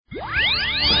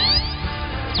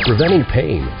preventing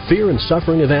pain, fear, and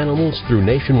suffering of animals through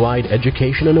nationwide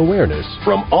education and awareness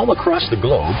from all across the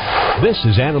globe. This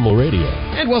is Animal Radio.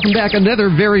 And welcome back. Another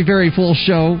very, very full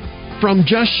show from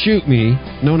Just Shoot Me.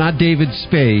 No, not David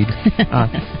Spade.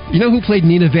 You know who played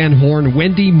Nina Van Horn?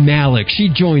 WENDIE MALICK. She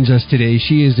joins us today.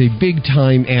 She is a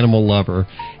big-time animal lover,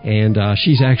 and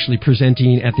she's actually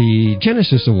presenting at the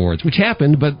Genesis Awards, which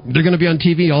happened, but they're going to be on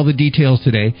TV, all the details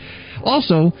today.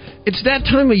 Also, it's that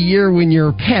time of year when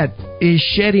your pet is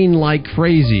shedding like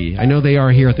crazy. I know they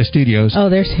are here at the studios. Oh,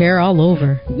 there's hair all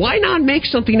over. Why not make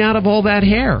something out of all that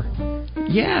hair?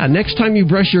 Yeah, next time you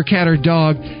brush your cat or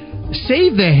dog,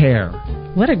 save the hair.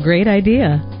 What a great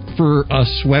idea. For a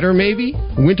sweater, maybe?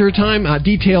 Wintertime?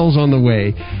 Details on the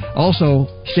way. Also,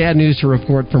 sad news to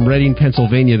report from Reading,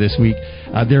 Pennsylvania this week.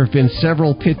 There have been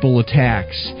several pit bull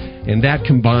attacks, and that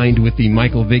combined with the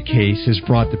Michael Vick case has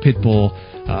brought the pit bull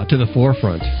to the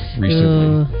forefront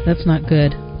recently. That's not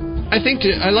good.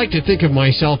 I like to think of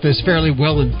myself as fairly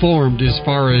well informed as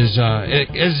far as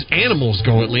animals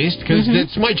go, at least, because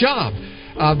that's my job.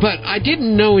 But I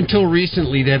didn't know until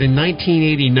recently that in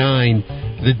 1989,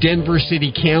 the Denver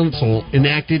City Council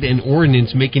enacted an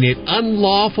ordinance making it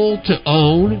unlawful to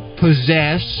own,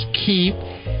 possess, keep,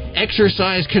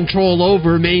 exercise control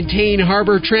over, maintain,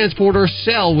 harbor, transport, or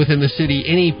sell within the city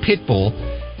any pit bull.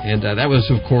 And that was,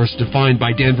 of course, defined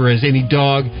by Denver as any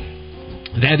dog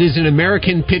that is an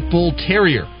American Pit Bull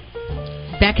Terrier.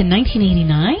 Back in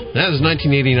 1989? That was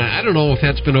 1989. I don't know if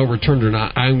that's been overturned or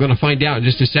not. I'm going to find out in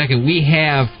just a second. We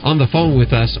have on the phone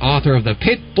with us author of The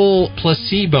Pit Bull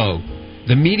Placebo,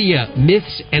 The Media,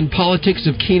 Myths, and Politics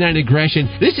of Canine Aggression.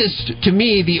 This is, to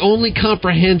me, the only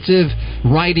comprehensive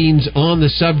writings on the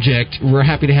subject. We're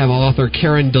happy to have author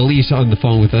Karen DeLise on the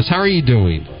phone with us. How are you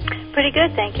doing? Pretty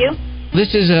good, thank you.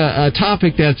 This is a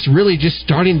topic that's really just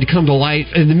starting to come to light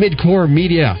in the mid-core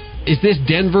media. Is this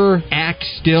Denver Act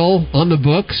still on the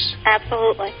books?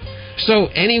 Absolutely. So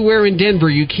anywhere in Denver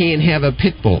you can't have a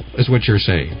pit bull, is what you're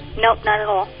saying? Nope, not at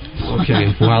all.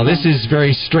 Okay, well, this is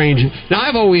very strange. Now,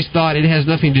 I've always thought it has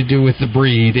nothing to do with the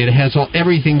breed. It has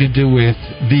everything to do with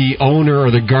the owner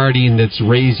or the guardian that's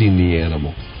raising the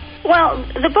animal. Well,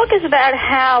 the book is about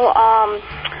how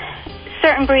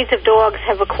certain breeds of dogs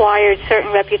have acquired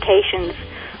certain reputations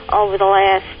over the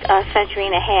last century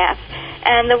and a half.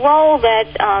 And the role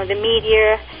that the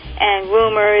media and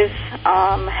rumors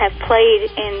have played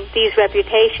in these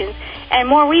reputations, and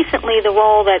more recently the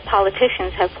role that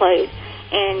politicians have played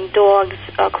in dogs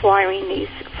acquiring these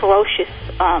ferocious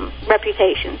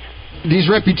reputations. These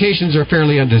reputations are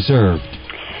fairly undeserved.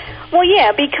 Well,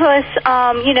 yeah, because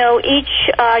each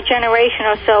generation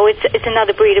or so, it's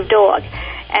another breed of dog,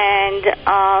 and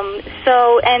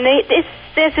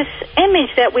there's this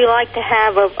image that we like to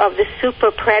have of the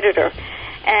super predator.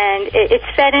 And it's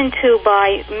fed into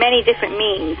by many different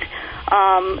means.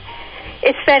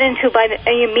 It's fed into by the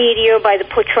media, by the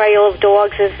portrayal of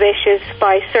dogs as vicious,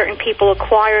 by certain people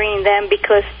acquiring them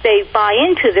because they buy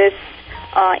into this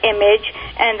image.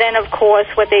 And then, of course,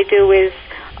 what they do is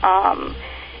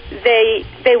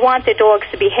they want their dogs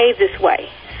to behave this way.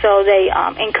 So they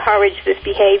encourage this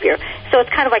behavior. So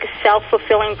it's kind of like a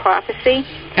self-fulfilling prophecy.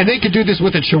 And they could do this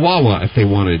with a Chihuahua if they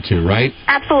wanted to, right?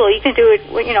 Absolutely. You can do it.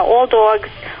 All dogs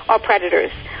are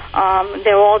predators.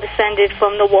 They're all descended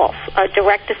from the wolf, a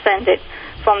direct descendant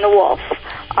from the wolf.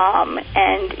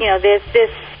 There's this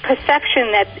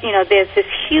perception that, there's this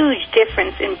huge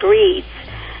difference in breeds,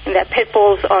 and that pit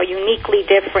bulls are uniquely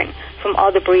different from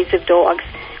other breeds of dogs,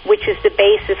 which is the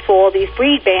basis for all these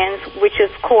breed bans, which,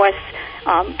 of course,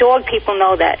 dog people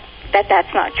know that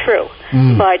that's not true.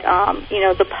 But,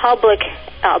 the public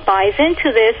buys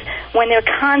into this when they're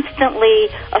constantly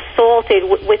assaulted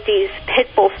with these pit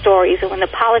bull stories, and when the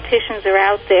politicians are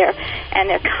out there and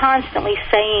they're constantly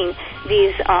saying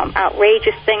these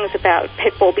outrageous things about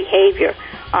pit bull behavior.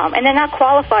 And they're not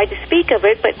qualified to speak of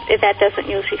it, but that doesn't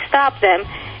usually stop them.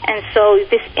 And so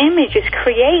this image is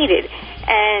created,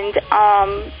 and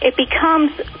it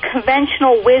becomes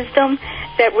conventional wisdom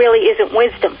that really isn't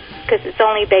wisdom, because it's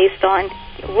only based on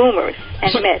rumors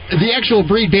and myths. The actual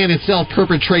breed ban itself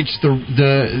perpetrates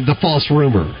the false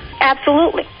rumor.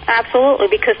 Absolutely,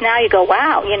 because now you go,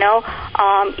 wow,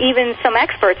 even some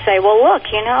experts say, well, look,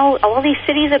 all these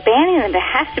cities are banning them. There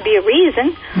has to be a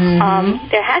reason.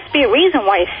 There has to be a reason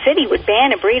why a city would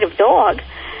ban a breed of dog.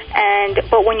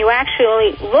 But when you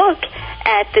actually look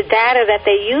at the data that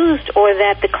they used or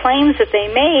that the claims that they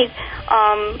made,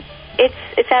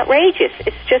 it's outrageous.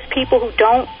 It's just people who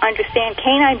don't understand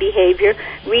canine behavior,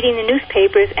 reading the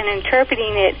newspapers and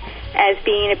interpreting it as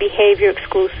being a behavior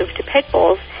exclusive to pit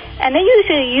bulls. And they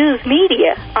usually use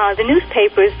media, the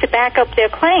newspapers, to back up their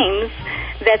claims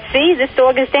that, see, this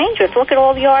dog is dangerous. Look at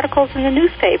all the articles in the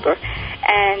newspaper.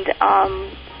 And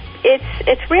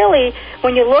it's really,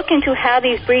 when you look into how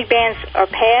these breed bans are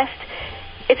passed,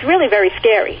 it's really very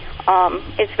scary.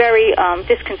 It's very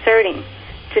disconcerting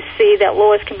to see that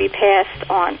laws can be passed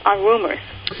on rumors.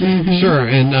 Mm-hmm. Sure,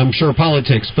 and I'm sure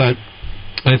politics, but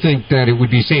I think that it would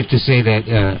be safe to say that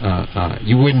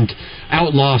you wouldn't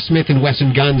outlaw Smith &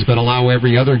 Wesson guns but allow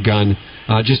every other gun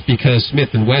just because Smith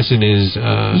 & Wesson is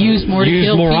used more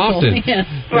often. Yeah.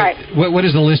 Right. What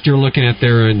is the list you're looking at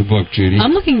there in the book, Judy?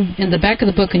 I'm looking in the back of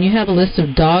the book, and you have a list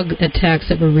of dog attacks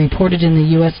that were reported in the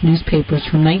U.S. newspapers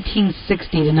from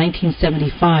 1960 to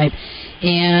 1975.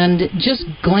 And just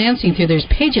glancing through, there's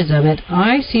pages of it.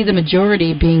 I see the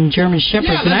majority being German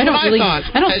Shepherds, and I don't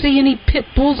see any pit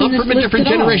bulls in this from a list different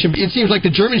at generation. all. It seems like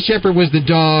the German Shepherd was the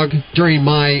dog during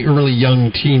my early young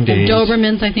teen days. The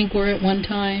Dobermans, I think, were at one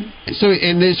time. So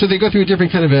they go through a different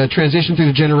kind of a transition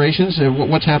through the generations.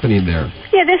 What's happening there?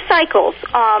 Yeah, there's cycles.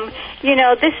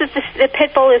 This is the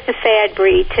pit bull is the fad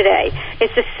breed today.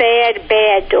 It's a fad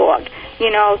bad dog.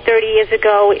 30 years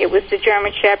ago, it was the German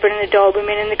Shepherd and the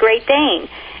Doberman and the Great Dane.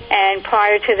 And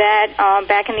prior to that,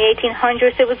 back in the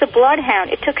 1800s, it was the Bloodhound.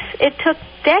 It took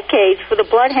decades for the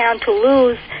Bloodhound to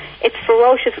lose its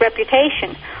ferocious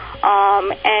reputation.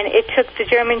 And it took the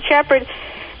German Shepherd.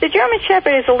 The German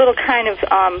Shepherd is a little kind of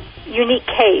unique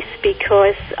case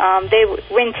because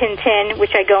Rin Tin Tin,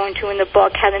 which I go into in the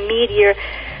book, how the media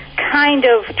kind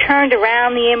of turned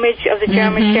around the image of the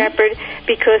German Shepherd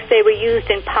because they were used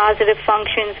in positive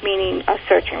functions, meaning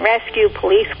search and rescue,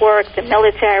 police work, the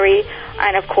military,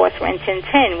 and of course Rin Tin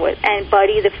Tin. And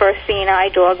Buddy, the first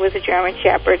CNI dog, was a German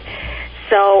Shepherd.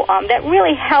 So that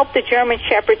really helped the German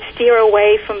Shepherd steer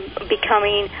away from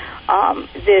becoming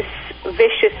this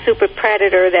vicious super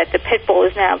predator that the pit bull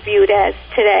is now viewed as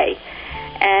today.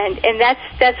 And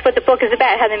that's what the book is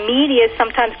about, how the media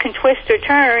sometimes can twist or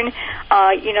turn,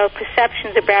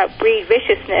 perceptions about breed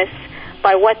viciousness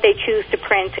by what they choose to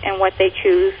print and what they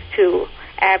choose to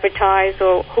advertise,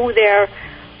 or who their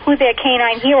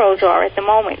canine heroes are at the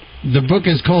moment. The book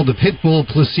is called The Pit Bull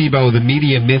Placebo, The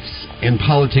Media Myths and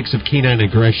Politics of Canine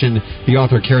Aggression. The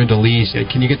author, Karen DeLise.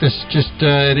 Can you get this just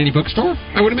at any bookstore,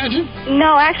 I would imagine?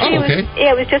 No, actually, okay.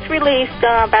 It was just released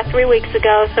about 3 weeks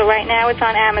ago, so right now it's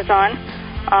on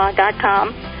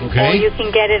Amazon.com. Okay. Or you can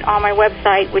get it on my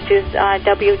website, which is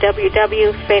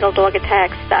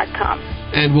www.fataldogAttacks.com.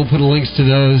 And we'll put links to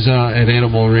those at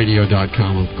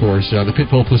animalradio.com, of course. The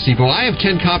Pit Bull Placebo. I have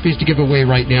 10 copies to give away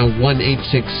right now,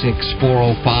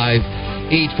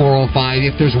 1-866-405-8405.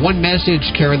 If there's one message,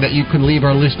 Karen, that you can leave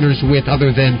our listeners with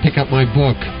other than pick up my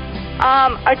book.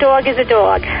 A dog is a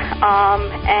dog.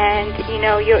 And,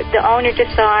 the owner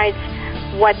decides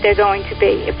what they're going to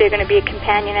be. If they're going to be a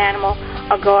companion animal,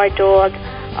 a guard dog,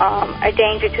 a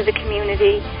danger to the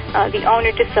community, the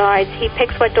owner decides. He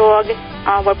picks what dog,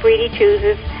 what breed he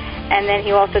chooses, and then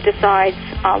he also decides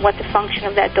what the function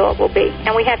of that dog will be.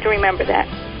 And we have to remember that.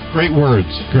 Great words.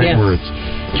 Great words.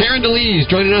 Karen DeLise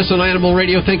joining us on Animal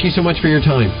Radio. Thank you so much for your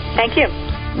time. Thank you.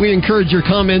 We encourage your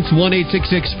comments,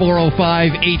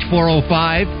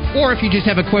 1-866-405-8405, or if you just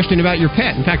have a question about your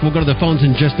pet. In fact, we'll go to the phones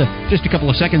in just a couple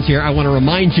of seconds here. I want to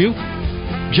remind you,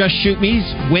 Just Shoot Me's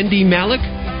Wendy Malick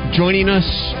joining us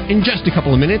in just a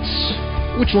couple of minutes.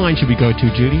 Which line should we go to,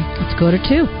 Judy? Let's go to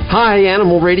 2. Hi,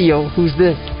 Animal Radio. Who's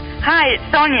this? Hi, it's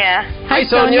Sonia. Hi,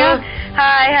 Sonia.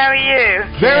 Hi, how are you?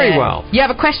 Very well. You have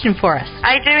a question for us.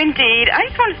 I do indeed. I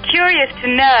just was curious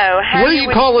to know how. Where are you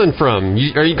calling from?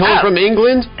 Are you calling from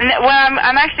England? Well,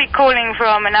 I'm actually calling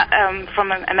from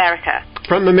America.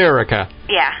 From America.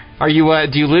 Yeah. Are you?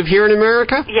 Do you live here in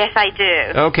America? Yes, I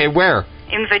do. Okay, where?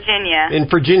 In Virginia. In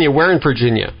Virginia. Where in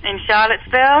Virginia? In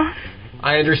Charlottesville.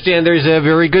 I understand there's a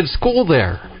very good school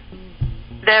there.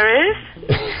 There is?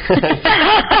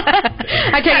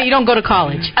 I take it you don't go to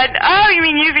college. You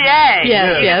mean UVA?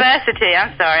 Yes, University.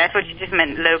 I'm sorry. I thought you just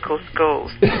meant local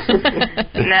schools.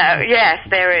 No, yes,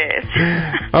 there is.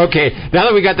 Okay, now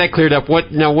that we got that cleared up,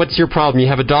 what's your problem? You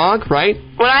have a dog, right?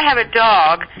 Well, I have a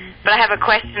dog, but I have a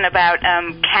question about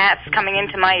cats coming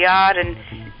into my yard and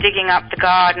digging up the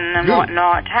garden and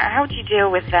whatnot. How do you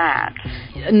deal with that?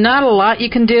 Not a lot you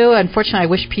can do. Unfortunately, I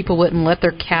wish people wouldn't let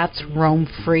their cats roam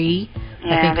free.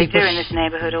 Yeah, I think they people do in this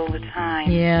neighborhood all the time.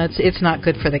 Yeah, it's not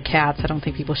good for the cats. I don't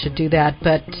think people should do that.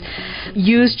 But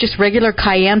use just regular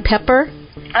cayenne pepper.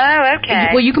 Oh, okay.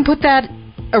 Well, you can put that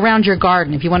around your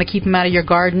garden if you want to keep them out of your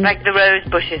garden. Like the rose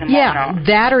bushes and whatnot.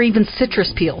 That or even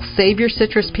citrus peels. Save your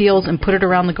citrus peels and put it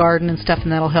around the garden and stuff,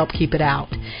 and that'll help keep it out.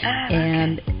 Oh,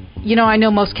 and okay. I know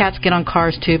most cats get on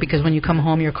cars, too, because when you come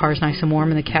home, your car's nice and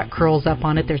warm, and the cat curls up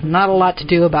on it. There's not a lot to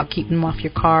do about keeping them off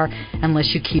your car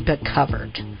unless you keep it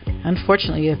covered.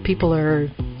 Unfortunately, if people are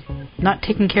not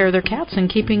taking care of their cats and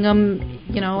keeping them,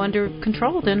 under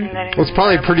control, then... Well, it's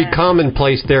probably pretty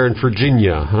commonplace there in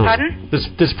Virginia, huh? Pardon? This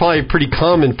is probably pretty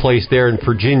commonplace there in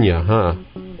Virginia, huh?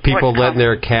 People letting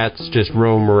their cats just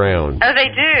roam around. Oh, they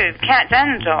do. Cats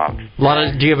and dogs.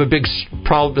 Do you have a big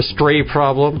stray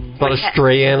problem? A lot of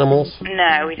stray animals?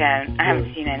 No, we don't. I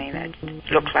haven't seen any that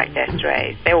look like they're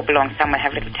strays. They all belong somewhere,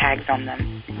 have little tags on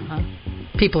them.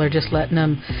 People are just letting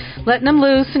them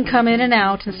loose and come in and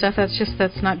out and stuff.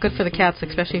 That's not good for the cats,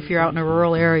 especially if you're out in a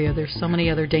rural area. There's so many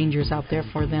other dangers out there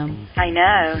for them. I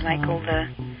know, like all the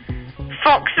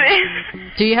foxes.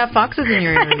 Do you have foxes in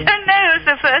your area? I don't know. It was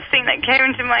the first thing that came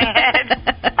into my head.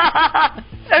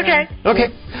 Okay.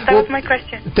 That was my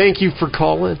question. Thank you for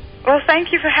calling. Well,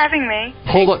 thank you for having me.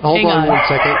 Hold on 1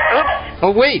 second. Oops.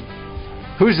 Oh, wait.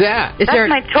 Who's that? That's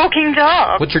my talking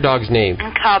dog. What's your dog's name?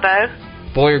 Cabo.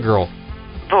 Boy or girl?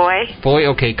 Boy,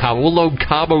 okay, Cabo. We'll load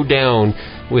Cabo down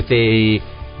with a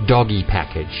doggy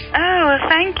package. Oh, well,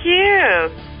 thank you.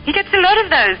 He gets a lot of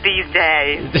those these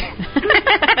days.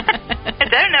 I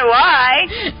don't know why.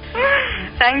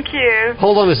 Thank you.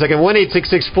 Hold on a second.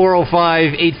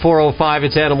 1-866-405-8405.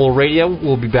 It's Animal Radio.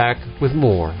 We'll be back with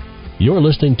more. You're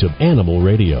listening to Animal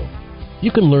Radio.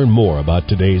 You can learn more about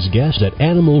today's guest at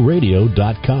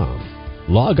animalradio.com.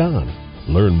 Log on.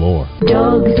 Learn more.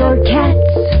 Dogs or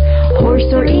cats,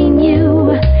 horse or emu,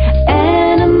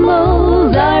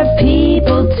 animals are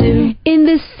people too. In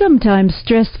this sometimes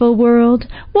stressful world,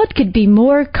 what could be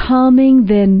more calming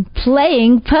than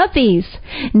playing puppies?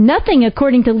 Nothing,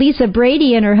 according to Lisa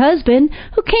Brady and her husband,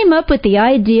 who came up with the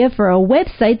idea for a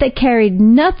website that carried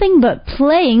nothing but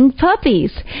playing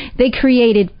puppies. They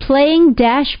created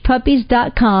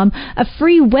playing-puppies.com, a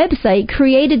free website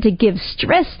created to give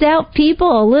stressed out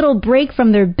people a little break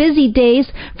from their busy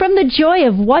days from the joy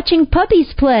of watching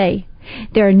puppies play.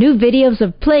 There are new videos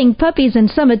of playing puppies and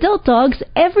some adult dogs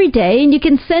every day, and you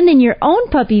can send in your own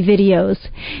puppy videos.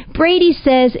 Brady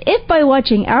says if by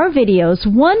watching our videos,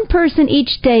 one person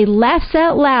each day laughs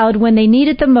out loud when they need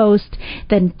it the most,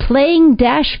 then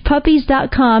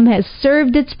playing-puppies.com has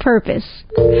served its purpose.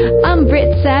 I'm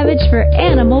Britt Savage for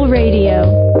Animal Radio.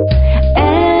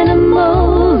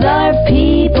 Animals are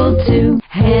people too.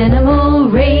 Animal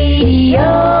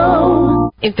Radio.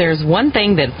 If there's one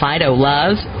thing that Fido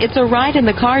loves, it's a ride in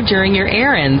the car during your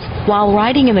errands. While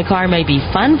riding in the car may be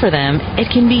fun for them, it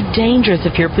can be dangerous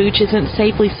if your pooch isn't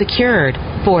safely secured.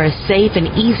 For a safe and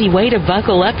easy way to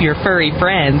buckle up your furry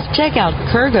friends, check out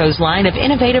Kurgo's line of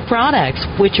innovative products,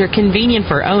 which are convenient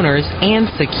for owners and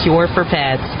secure for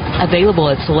pets.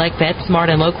 Available at select PetSmart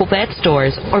and local pet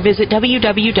stores, or visit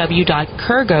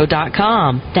www.kurgo.com.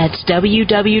 That's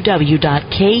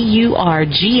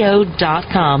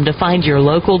www.kurgo.com to find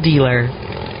your local dealer.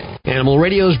 Animal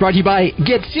Radio is brought to you by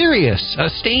Get Serious, a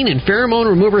stain and pheromone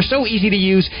remover so easy to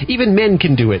use, even men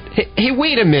can do it. Hey,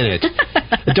 wait a minute.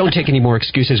 Don't take any more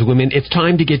excuses, women. It's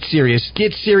time to get serious.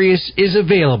 Get Serious is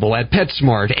available at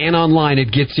PetSmart and online at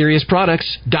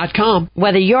GetSeriousProducts.com.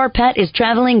 Whether your pet is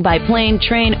traveling by plane,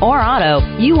 train, or auto,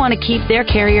 you want to keep their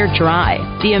carrier dry.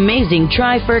 The amazing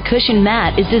Dry Fur Cushion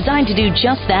Mat is designed to do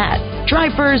just that. Dry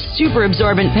Fur's super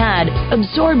absorbent pad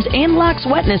absorbs and locks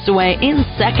wetness away in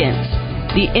seconds.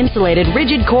 The insulated,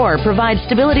 rigid core provides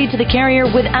stability to the carrier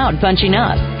without bunching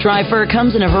up. Dry Fur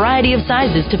comes in a variety of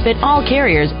sizes to fit all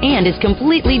carriers and is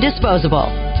completely disposable.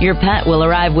 Your pet will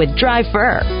arrive with Dry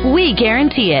Fur. We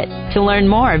guarantee it. To learn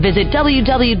more, visit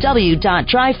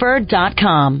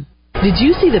www.dryfur.com. Did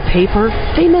you see the paper?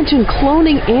 They mentioned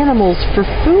cloning animals for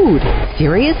food.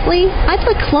 Seriously? I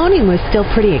thought cloning was still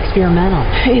pretty experimental.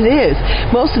 It is.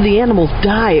 Most of the animals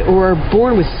die or are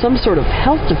born with some sort of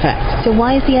health defect. So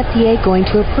why is the FDA going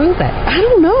to approve it? I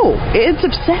don't know. It's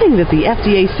upsetting that the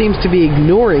FDA seems to be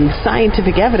ignoring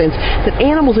scientific evidence that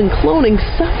animals in cloning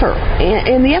suffer.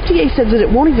 And the FDA says that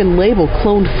it won't even label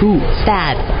cloned foods.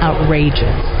 That's outrageous.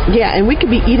 Yeah, and we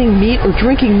could be eating meat or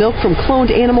drinking milk from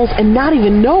cloned animals and not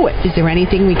even know it. Is there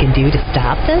anything we can do to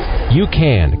stop this? You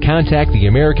can. Contact the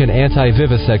American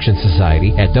Anti-Vivisection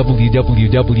Society at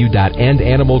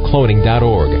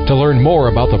www.endanimalcloning.org to learn more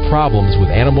about the problems with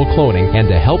animal cloning and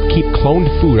to help keep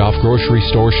cloned food off grocery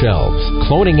store shelves.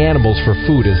 Cloning animals for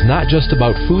food is not just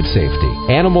about food safety.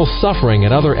 Animal suffering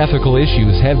and other ethical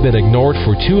issues have been ignored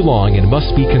for too long and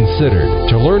must be considered.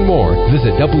 To learn more,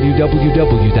 visit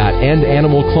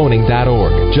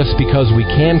www.endanimalcloning.org. Just because we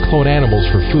can clone animals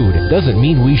for food doesn't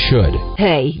mean we should. should.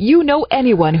 Hey, you know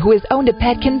anyone who has owned a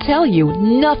pet can tell you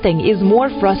nothing is more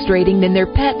frustrating than their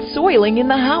pet soiling in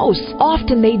the house.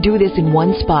 Often they do this in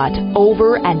one spot,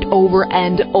 over and over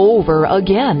and over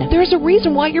again. There's a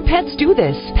reason why your pets do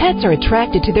this. Pets are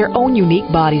attracted to their own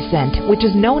unique body scent, which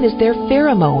is known as their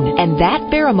pheromone, and that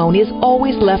pheromone is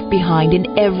always left behind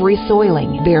in every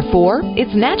soiling. Therefore,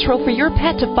 it's natural for your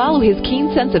pet to follow his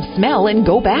keen sense of smell and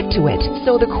go back to it.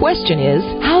 So the question is,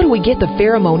 how do we get the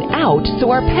pheromone out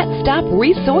so our pets stop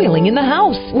re-soiling in the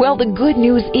house? Well, the good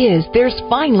news is there's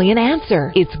finally an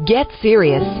answer. It's Get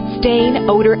Serious Stain,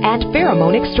 Odor, and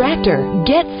Pheromone Extractor.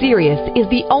 Get Serious is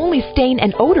the only stain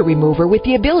and odor remover with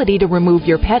the ability to remove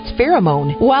your pet's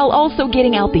pheromone while also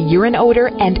getting out the urine odor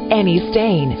and any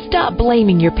stain. Stop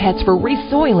blaming your pets for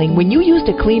re-soiling when you used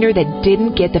a cleaner that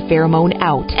didn't get the pheromone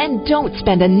out. And don't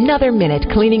spend another minute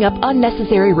cleaning up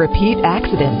unnecessary repeat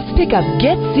accidents. Pick up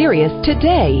Get Serious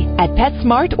today at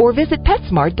PetSmart or visit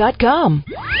PetSmart.com.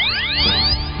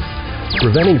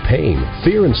 Preventing pain,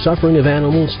 fear, and suffering of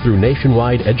animals through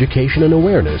nationwide education and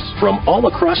awareness from all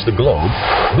across the globe.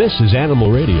 This is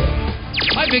Animal Radio.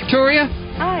 Hi, Victoria.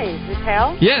 Hi, is this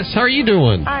Hal? Yes, how are you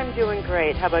doing? I'm doing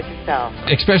great. How about yourself?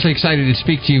 Especially excited to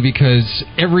speak to you because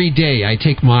every day I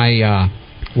take my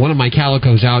one of my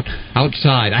calicos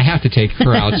outside. I have to take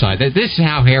her outside. This is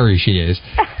how hairy she is.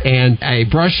 And I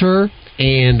brush her,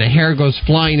 and the hair goes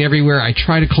flying everywhere. I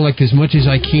try to collect as much as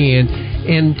I can,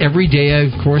 and every day,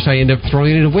 of course, I end up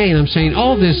throwing it away, and I'm saying,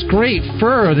 oh, this great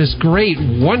fur, this great,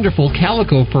 wonderful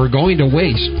calico fur going to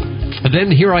waste. And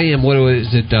then here I am, what was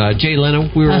it, Jay Leno?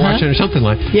 We were watching or something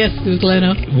like that. Yes, it was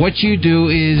Leno. What you do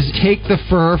is take the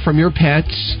fur from your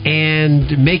pets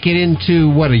and make it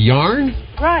into, what, a yarn?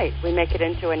 Right. We make it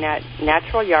into a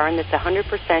natural yarn that's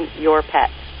 100% your pet.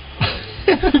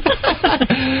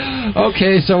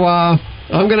 Okay, so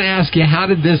I'm going to ask you, how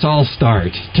did this all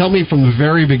start? Tell me from the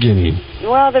very beginning.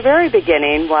 Well, the very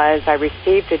beginning was I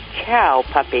received a chow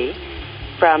puppy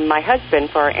from my husband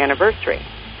for our anniversary,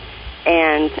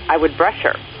 and I would brush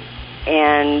her.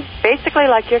 And basically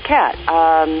like your cat,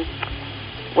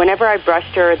 whenever I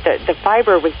brushed her, the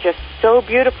fiber was just so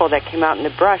beautiful that came out in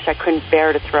the brush, I couldn't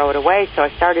bear to throw it away, so I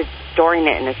started storing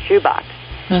it in a shoebox.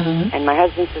 And my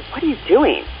husband says, what are you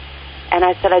doing? And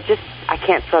I said, I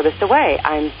can't throw this away.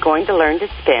 I'm going to learn to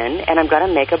spin, and I'm going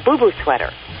to make a boo-boo sweater.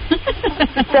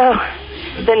 So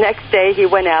the next day he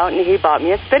went out and he bought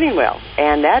me a spinning wheel.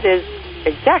 And that is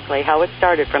exactly how it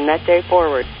started from that day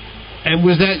forward. And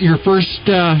was that your first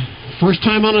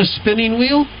time on a spinning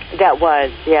wheel? That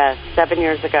was, yes, 7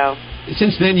 years ago.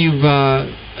 Since then you've,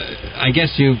 I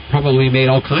guess you've probably made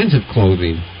all kinds of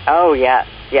clothing. Oh, yes,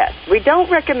 yes. We don't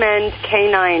recommend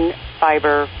canine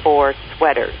fiber for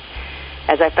sweaters.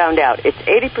 As I found out, it's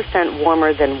 80%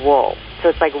 warmer than wool. So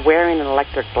it's like wearing an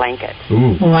electric blanket.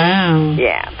 Ooh. Wow.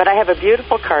 Yeah, but I have a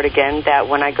beautiful cardigan that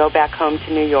when I go back home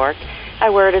to New York, I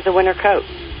wear it as a winter coat.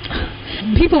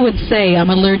 People would say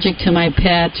I'm allergic to my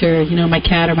pet or, my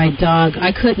cat or my dog.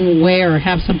 I couldn't wear or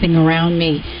have something around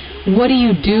me. What do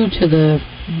you do to the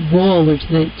wool or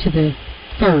to the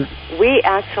fur? We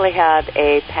actually have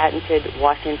a patented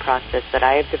washing process that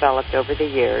I have developed over the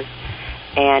years,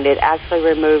 and it actually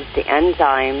removes the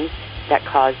enzymes that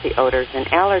cause the odors and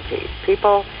allergies.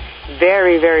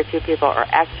 Very, very few people are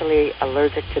actually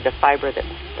allergic to the fiber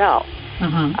themselves.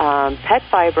 Pet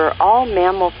fiber, all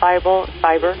mammal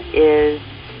fiber is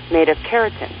made of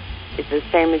keratin. It's the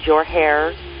same as your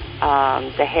hair,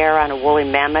 the hair on a woolly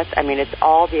mammoth. I mean, it's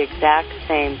all the exact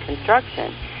same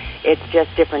construction. It's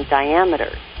just different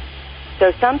diameters.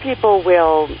 So some people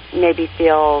will maybe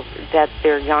feel that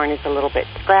their yarn is a little bit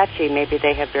scratchy. Maybe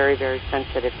they have very, very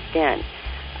sensitive skin.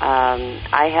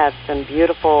 I have some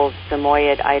beautiful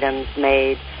Samoyed items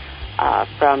made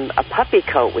from a puppy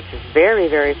coat, which is very,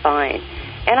 very fine.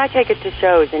 And I take it to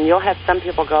shows, and you'll have some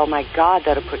people go, oh, my God,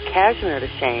 that'll put cashmere to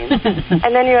shame.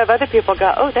 And then you have other people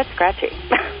go, oh, that's scratchy.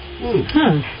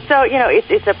 So,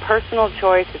 it's a personal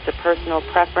choice. It's a personal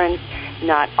preference.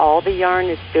 Not all the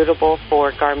yarn is suitable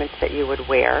for garments that you would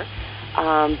wear,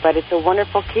 but it's a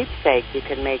wonderful keepsake. You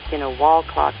can make, wall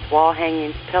clocks, wall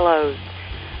hangings, pillows,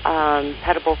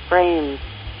 pettable frames,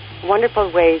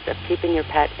 wonderful ways of keeping your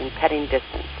pet in petting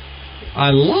distance.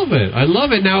 I love it. I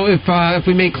love it. Now, if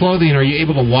we make clothing, are you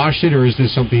able to wash it, or is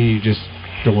this something you just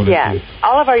don't want to do? Yes.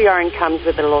 All of our yarn comes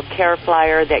with a little care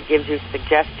flyer that gives you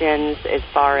suggestions as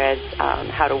far as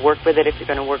how to work with it if you're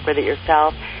going to work with it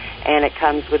yourself, and it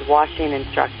comes with washing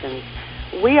instructions.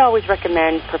 We always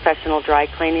recommend professional dry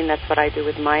cleaning. That's what I do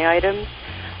with my items.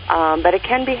 But it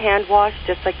can be hand washed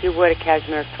just like you would a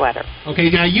cashmere sweater. Okay,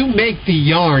 now you make the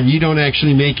yarn. You don't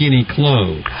actually make any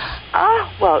clothes.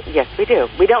 Well, yes, we do.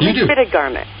 We don't make fitted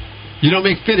garments. You don't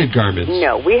make fitted garments?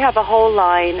 No, we have a whole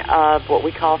line of what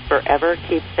we call forever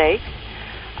keepsakes.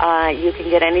 You can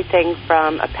get anything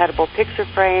from a petable picture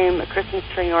frame, a Christmas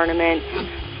tree ornament,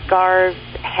 scarves,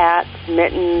 hats,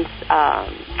 mittens,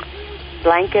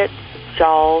 blankets,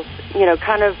 shawls,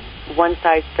 kind of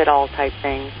one-size-fit-all type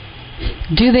things.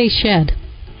 Do they shed?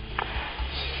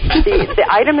 The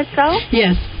item itself?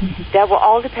 Yes. That will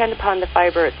all depend upon the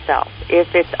fiber itself.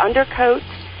 If it's undercoat,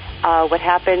 what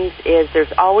happens is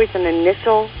there's always an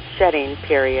initial shedding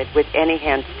period with any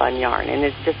hand-spun yarn, and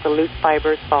it's just the loose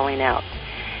fibers falling out.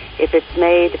 If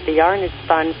the yarn is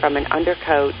spun from an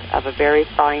undercoat of a very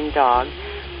fine dog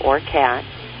or cat,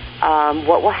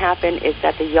 what will happen is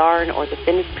that the yarn or the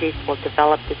finished piece will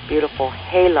develop this beautiful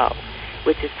halo,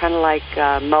 which is kind of like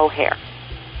mohair.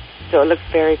 So it looks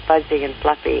very fuzzy and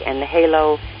fluffy, and the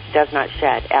halo does not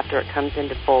shed after it comes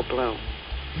into full bloom.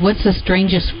 What's the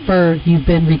strangest fur you've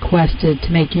been requested to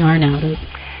make yarn out of?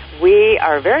 We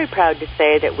are very proud to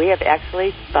say that we have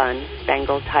actually spun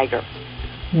Bengal tiger.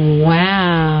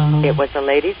 Wow. It was a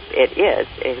lady's,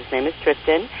 his name is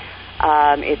Tristan.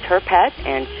 It's her pet,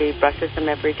 and she brushes them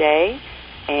every day,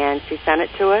 and she sent it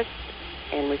to us,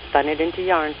 and we spun it into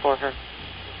yarn for her.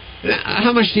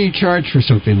 How much do you charge for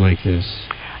something like this?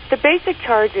 The basic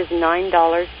charge is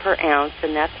 $9 per ounce,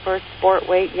 and that's for sport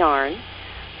weight yarn.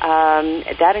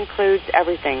 That includes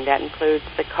everything. That includes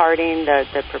the carding, the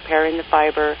preparing the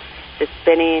fiber, the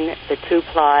spinning, the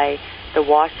two-ply, the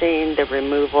washing, the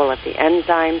removal of the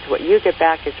enzymes. What you get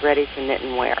back is ready to knit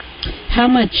and wear. How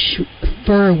much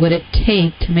fur would it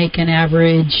take to make an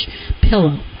average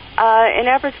pillow? An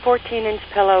average 14-inch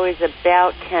pillow is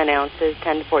about 10 ounces,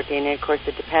 10 to 14. And, of course,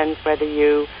 it depends whether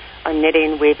you are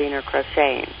knitting, weaving, or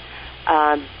crocheting.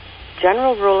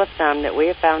 General rule of thumb that we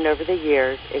have found over the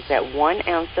years is that 1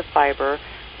 ounce of fiber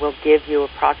will give you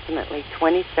approximately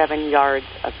 27 yards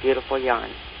of beautiful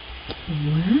yarn.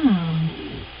 Wow.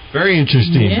 Very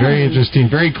interesting, very interesting,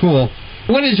 very cool.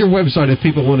 What is your website if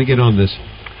people want to get on this?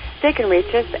 They can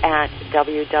reach us at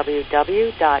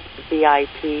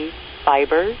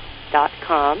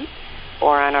www.vipfibers.com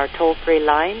or on our toll-free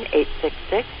line,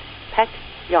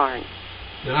 866-PET-YARN.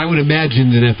 Now, I would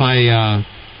imagine that if I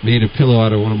made a pillow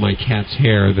out of one of my cat's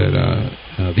hair, that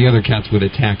the other cats would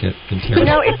attack it and tear it.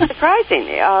 It's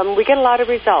surprising. We get a lot of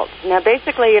results. Now,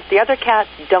 basically, if the other cats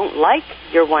don't like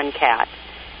your one cat,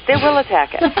 they will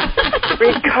attack it.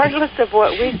 Regardless of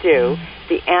what we do,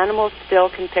 the animals still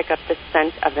can pick up the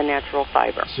scent of the natural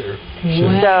fiber. Sure.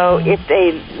 So if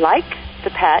they like the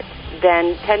pet,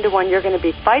 then 10 to 1 you're going to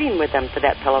be fighting with them for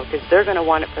that pillow because they're going to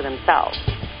want it for themselves.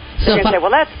 So they're going to say,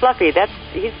 well, that's Fluffy.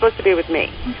 He's supposed to be with me.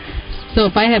 So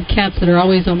if I have cats that are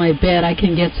always on my bed, I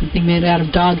can get something made out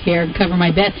of dog hair and cover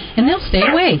my bed, and they'll stay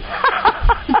away.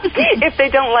 If they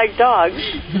don't like dogs.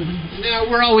 Now,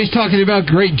 we're always talking about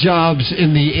great jobs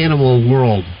in the animal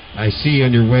world. I see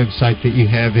on your website that you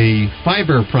have a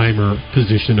fiber primer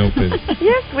position open.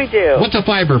 Yes, we do. What's a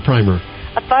fiber primer?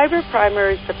 A fiber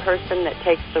primer is the person that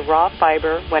takes the raw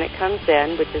fiber when it comes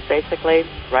in, which is basically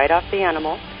right off the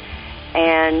animal,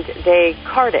 and they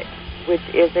card it, which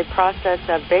is a process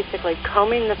of basically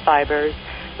combing the fibers,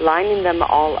 lining them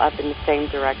all up in the same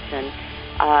direction.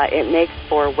 It makes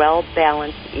for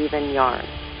well-balanced, even yarn.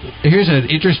 Here's an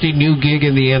interesting new gig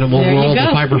in the animal world,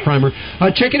 the fiber primer.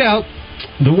 Check it out.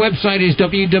 The website is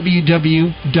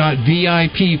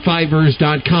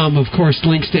www.vipfibers.com. Of course,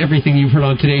 links to everything you've heard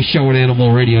on today's show at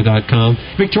animalradio.com.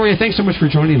 Victoria, thanks so much for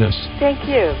joining us. Thank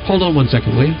you. Hold on one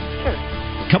second, will you? Sure.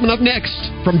 Coming up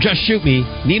next, from Just Shoot Me,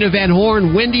 Nina Van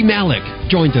Horn, Wendy Malick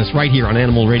joins us right here on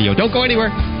Animal Radio. Don't go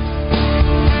anywhere.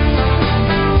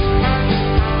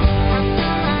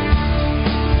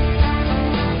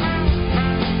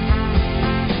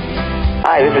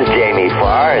 Hi, this is Jamie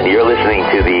Farr, and you're listening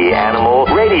to the Animal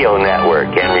Radio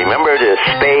Network. And remember to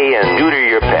spay and neuter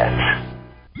your pets.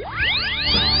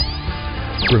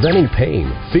 Preventing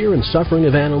pain, fear, and suffering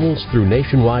of animals through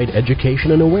nationwide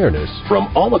education and awareness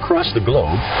from all across the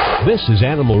globe. This is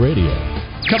Animal Radio.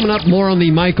 Coming up, more on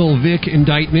the Michael Vick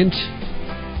indictment.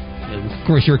 And of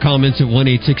course, your comments at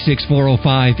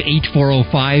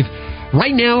 1-866-405-8405.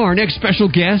 Right now, our next special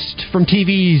guest from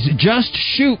TV's Just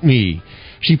Shoot Me.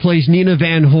 She plays Nina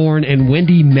Van Horn and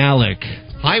Wendy Malick.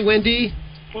 Hi, Wendy.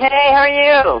 Hey, how are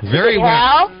you? Very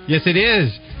well. Hal? Yes, it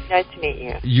is. Nice to meet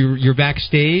you. You're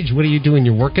backstage. What are you doing?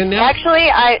 You're working now? Actually,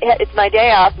 it's my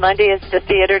day off. Monday is the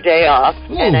theater day off,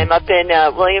 and I'm up in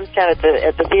Williamstown at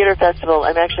the theater festival.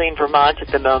 I'm actually in Vermont at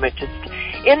the moment, just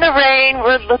in the rain.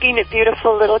 We're looking at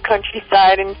beautiful little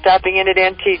countryside and stopping in at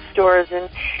antique stores and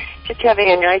just having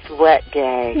a nice wet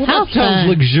day. Well, that sounds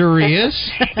luxurious.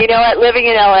 You know what? Living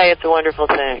in L.A., it's a wonderful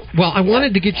thing. Well, I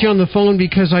wanted to get you on the phone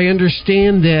because I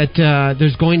understand that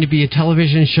there's going to be a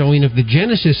television showing of the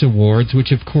Genesis Awards,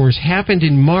 which, of course, happened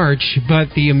in March, but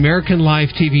the American Live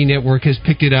TV network has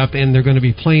picked it up, and they're going to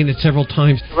be playing it several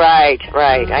times. Right.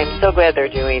 I'm so glad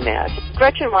they're doing that.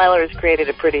 Gretchen Weiler has created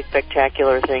a pretty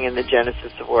spectacular thing in the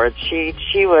Genesis Awards.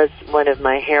 She was one of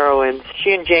my heroines.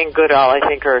 She and Jane Goodall, I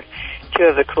think, are two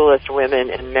of the coolest women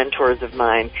and mentors of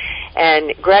mine.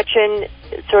 And Gretchen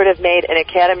sort of made an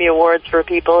Academy Awards for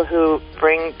people who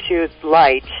bring to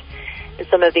light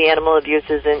some of the animal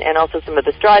abuses and also some of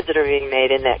the strides that are being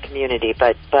made in that community,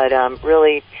 but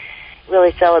really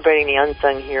celebrating the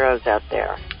unsung heroes out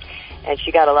there. And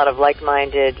she got a lot of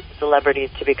like-minded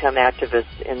celebrities to become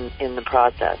activists in the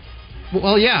process.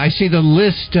 Well, yeah, I see the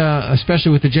list,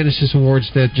 especially with the Genesis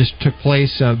Awards that just took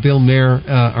place. Bill Mayer,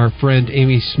 our friend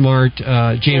Amy Smart,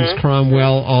 James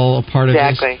Cromwell, all a part of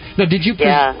this. Now, did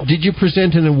you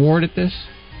present an award at this?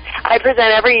 I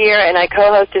present every year, and I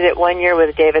co-hosted it one year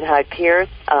with David Hyde Pierce.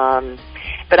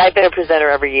 But I've been a presenter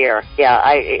every year. Yeah,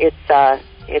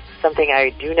 it's something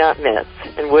I do not miss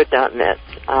and would not miss.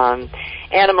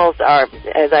 Animals are,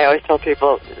 as I always tell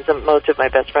people, most of my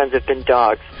best friends have been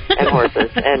dogs and horses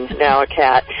and now a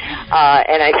cat.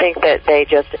 And I think that they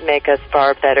just make us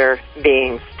far better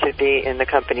beings to be in the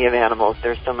company of animals.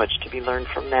 There's so much to be learned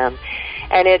from them.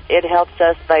 And it helps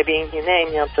us by being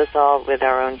humane, helps us all with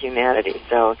our own humanity.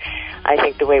 So I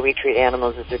think the way we treat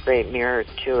animals is a great mirror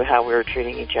to how we're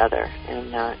treating each other,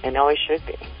 and always should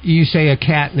be. You say a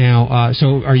cat now,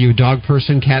 so are you a dog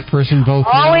person, cat person, both?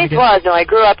 Always was. No, I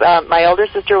grew up, my older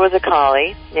sister was a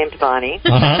collie named Bonnie,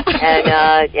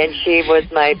 and she was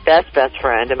my best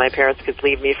friend, and my parents could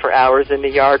leave me for hours in the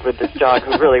yard with this dog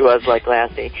who really was like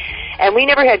Lassie. And we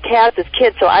never had cats as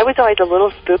kids, so I was always a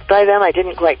little spooked by them. I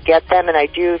didn't quite get them, and I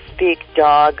do speak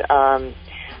dog.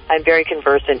 I'm very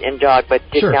conversant in dog, but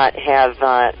did not have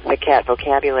the cat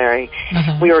vocabulary.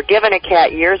 We were given a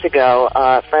cat years ago.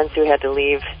 Friends who had to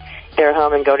leave their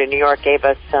home and go to New York gave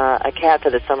us a cat for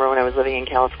the summer when I was living in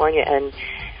California, and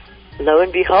lo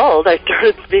and behold, I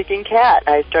started speaking cat.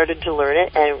 I started to learn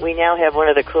it, and we now have one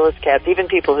of the coolest cats. Even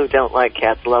people who don't like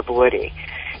cats love Woody,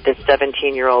 this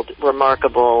 17-year-old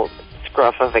remarkable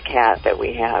scruff of a cat that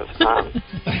we have.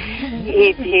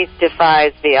 He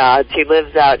defies the odds. He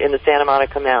lives out in the Santa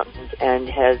Monica Mountains and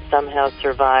has somehow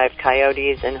survived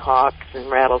coyotes and hawks and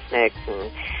rattlesnakes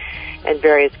and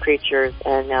various creatures,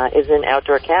 and is an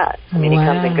outdoor cat. I mean, he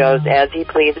comes and goes as he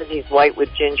pleases. He's white with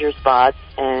ginger spots,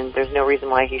 and there's no reason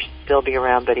why he should still be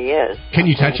around, but he is. Can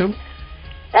you touch him?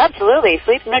 Absolutely. He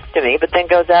sleeps next to me, but then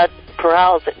goes out,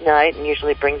 prowls at night, and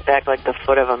usually brings back like the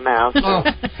foot of a mouse.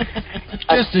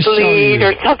 A sleed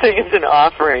or something as an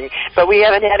offering. But we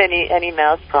haven't had any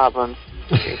mouse problems.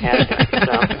 So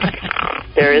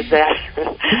there is that.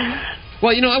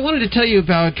 Well, I wanted to tell you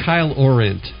about Kyle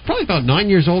Orent. Probably about 9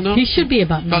 years old now. He should be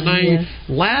about 9 years.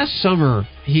 Last summer,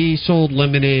 he sold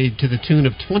lemonade to the tune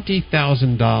of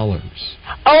 $20,000.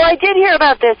 Oh, I did hear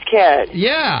about this kid.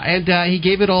 Yeah, and he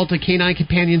gave it all to Canine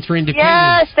Companions for Independence.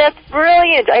 Yes, that's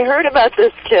brilliant. I heard about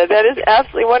this kid. That is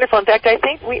absolutely wonderful. In fact, I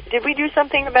think did we do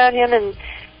something about him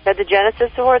at the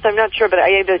Genesis Awards? I'm not sure, but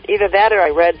either that or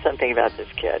I read something about this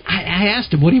kid. I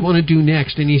asked him, what do you want to do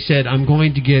next? And he said, I'm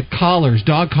going to get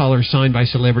dog collars signed by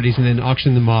celebrities and then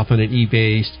auction them off on an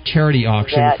eBay charity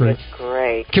auction. That is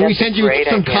great. Can we send you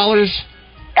some collars?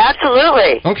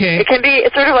 Absolutely. Okay.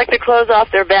 It's sort of like the clothes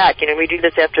off their back. We do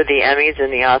this after the Emmys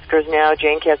and the Oscars now.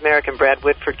 Jane Kasmerick and Brad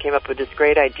Whitford came up with this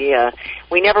great idea.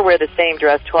 We never wear the same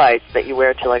dress twice that you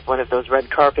wear to like one of those red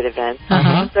carpet events.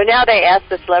 So now they ask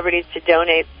the celebrities to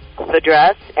donate the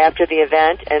dress after the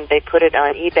event, and they put it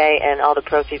on eBay, and all the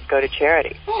proceeds go to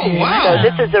charity. Oh, wow. So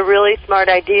this is a really smart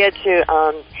idea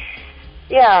to...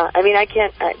 I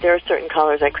can't. There are certain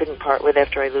collars I couldn't part with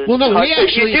after I lose. Well, no, we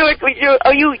actually.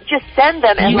 You just send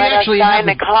them and let us sign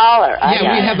the collar.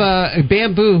 Yeah, we have a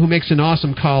Bamboo who makes an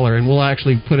awesome collar, and we'll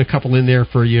actually put a couple in there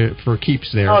for you for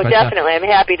keeps there. Oh, definitely. I'm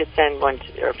happy to send one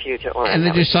or a few to Oren. And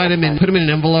then just sign them and put them in an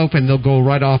envelope, and they'll go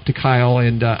right off to Kyle.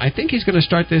 And I think he's going to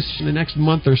start this in the next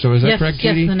month or so. Is that correct,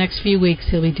 Judy? Yes, the next few weeks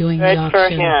he'll be doing the auction. For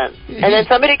him. And then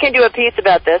somebody can do a piece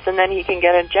about this, and then he can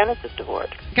get a Genesis Award.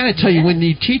 I got to tell you, when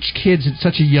you teach kids at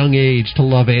such a young age to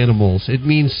love animals, it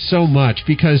means so much,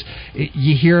 because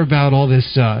you hear about all this,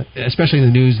 especially in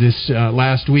the news this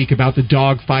last week, about the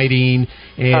dog fighting.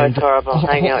 And it's horrible.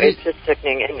 I know. It's just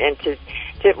sickening. And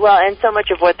so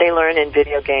much of what they learn in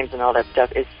video games and all that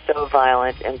stuff is so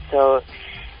violent, and so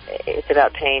it's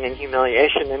about pain and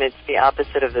humiliation, and it's the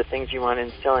opposite of the things you want to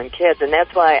instill in kids. And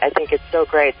that's why I think it's so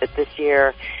great that this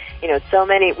year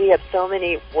we have so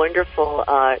many wonderful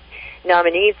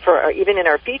nominees for even in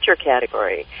our feature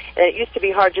category. And it used to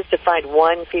be hard just to find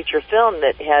one feature film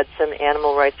that had some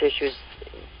animal rights issues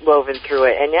woven through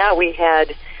it. And now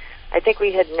I think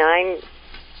we had nine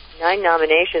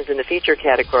nominations in the feature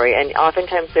category, and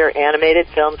oftentimes they're animated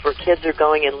films where kids are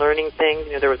going and learning things.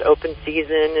 There was Open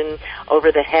Season and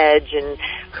Over the Hedge and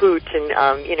Hoot, and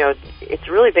it's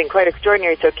really been quite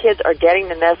extraordinary. So kids are getting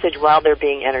the message while they're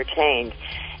being entertained.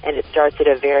 And it starts at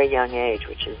a very young age,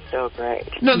 which is so great.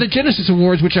 No, the Genesis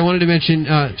Awards, which I wanted to mention,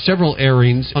 several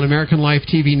airings on American Life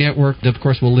TV Network. Of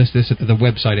course, we'll list this at the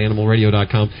website,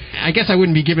 animalradio.com. I guess I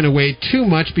wouldn't be giving away too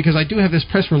much because I do have this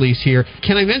press release here.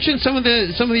 Can I mention some of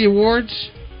the awards?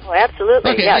 Oh,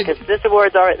 absolutely. Okay. Yeah, because this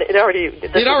award's already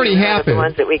happened. The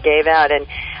ones that we gave out, and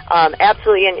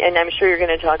absolutely. And I'm sure you're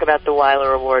going to talk about the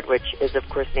Weiler Award, which is of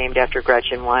course named after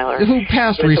Gretchen Weiler, who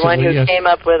passed recently. The one who came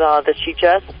up with all this.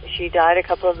 She died a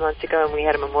couple of months ago, and we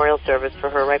had a memorial service for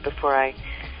her right before I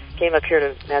came up here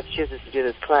to Massachusetts to do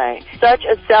this play. Such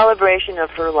a celebration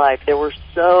of her life. There were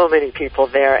so many people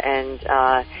there, and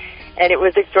it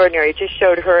was extraordinary. It just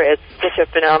showed her as such a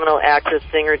phenomenal actress,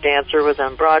 singer, dancer, was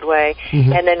on Broadway,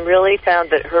 and then really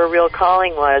found that her real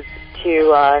calling was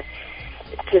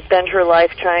to spend her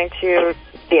life trying to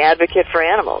be advocate for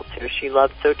animals, who she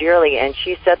loved so dearly, and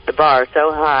she set the bar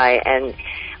so high. And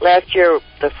last year,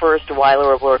 the first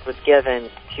Weiler Award was given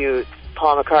to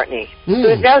Paul McCartney, who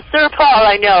is now Sir Paul,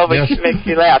 I know, but it makes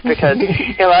me laugh because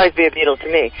he'll always be a Beatle to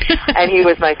me. And he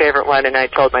was my favorite one, and I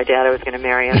told my dad I was going to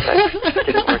marry him, but it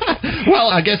didn't work out. Well,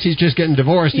 I guess he's just getting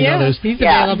divorced. He's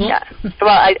available. Yeah.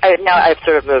 Well, now I've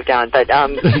sort of moved on, but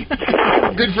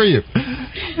good for you.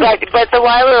 But the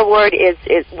Weiler Award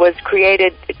was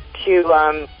created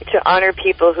to honor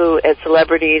people who, as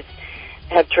celebrities,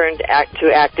 have turned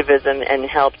to activism and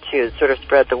helped to sort of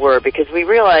spread the word, because we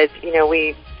realize,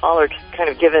 we all are kind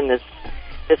of given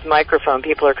this microphone.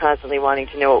 People are constantly wanting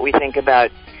to know what we think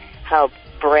about how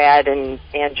Brad and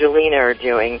Angelina are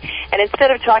doing. And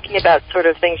instead of talking about sort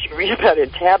of things you read about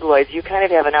in tabloids, you kind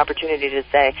of have an opportunity to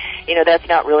say, that's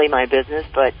not really my business,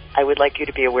 but I would like you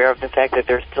to be aware of the fact that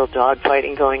there's still dog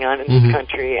fighting going on in this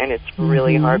country, and it's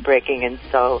really heartbreaking and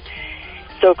so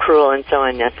cruel and so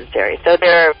unnecessary. So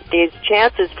there are these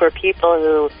chances for people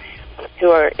who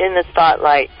are in the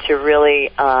spotlight to really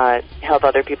help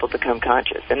other people become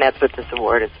conscious, and that's what this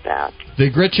award is about. The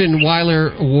Gretchen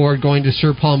Weiler Award going to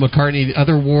Sir Paul McCartney. The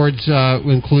other awards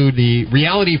include the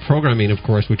reality programming, of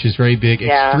course, which is very big.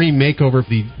 Yeah. Extreme Makeover of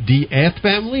the DF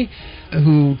family,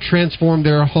 who transformed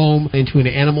their home into an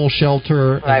animal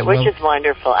shelter. Right, which is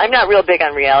wonderful. I'm not real big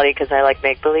on reality because I like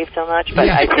make-believe so much, but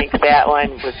I think that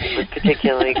one was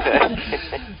particularly good.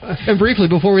 And briefly,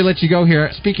 before we let you go here,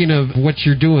 speaking of what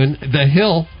you're doing, The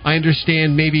Hill, I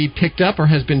understand, maybe picked up or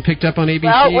has been picked up on ABC?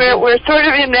 Well, we're sort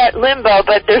of in that limbo,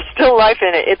 but there's still life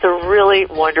in it. It's a really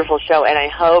wonderful show, and I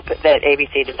hope that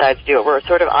ABC decides to do it. We're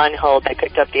sort of on hold. They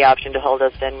picked up the option to hold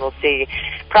us, and we'll see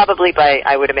probably by,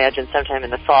 I would imagine, sometime in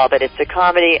the fall. But it's a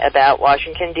comedy about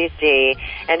Washington, D.C.,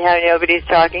 and how nobody's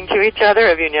talking to each other.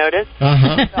 Have you noticed? So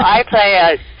I play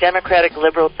a Democratic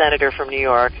liberal senator from New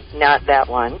York, not that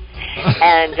one.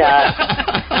 And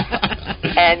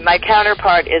and my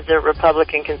counterpart is a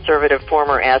Republican conservative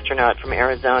former astronaut from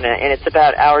Arizona, and it's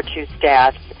about our two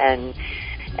staffs and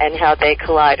how they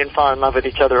collide and fall in love with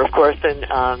each other, of course,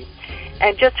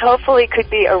 and just hopefully could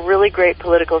be a really great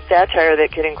political satire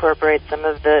that could incorporate some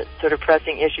of the sort of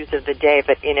pressing issues of the day,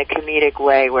 but in a comedic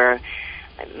way, where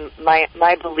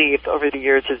my belief over the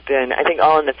years has been, I think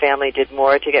All in the Family did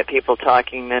more to get people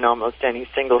talking than almost any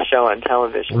single show on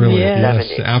television. Really? In the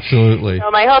Yes, 70s. absolutely. So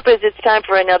my hope is it's time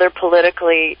for another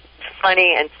politically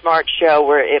funny and smart show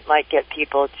where it might get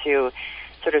people to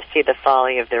sort of see the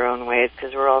folly of their own ways,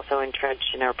 because we're all so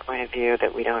entrenched in our point of view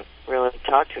that we don't really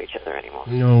talk to each other anymore.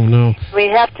 No. We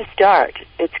have to start.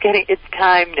 It's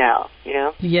time now,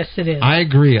 Yes, it is. I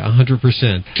agree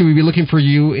 100%. Should we be looking for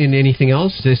you in anything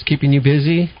else? Is this keeping you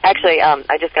busy? Actually,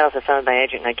 I just got off the phone with my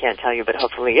agent, and I can't tell you, but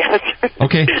hopefully yes.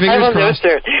 Okay, fingers crossed.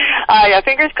 Yeah,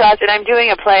 fingers crossed. And I'm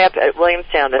doing a play up at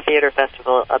Williamstown, the theater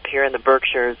festival up here in the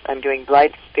Berkshires. I'm doing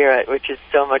Blight Spirit, which is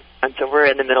so much fun. So we're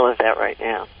in the middle of that right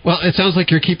now. Well, it sounds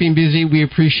like you're keeping busy. We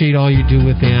appreciate all you do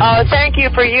with animals. Oh, thank you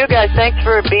for you guys. Thanks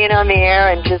for being on the air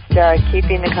and just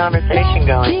keeping the conversation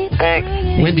going. Thanks.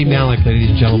 Wendy Malick, ladies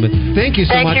and gentlemen. Thank you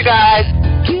so much. Thank you, guys.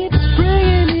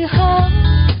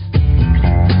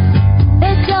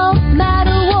 It don't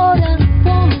matter what I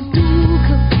wanna do,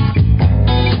 'cause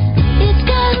it's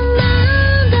got a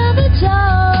mind of its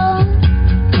own.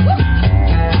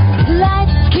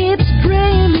 Life keeps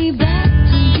bringing me back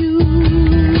to you.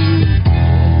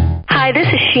 Hi, this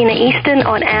is Sheena Dana Easton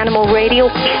on Animal Radio.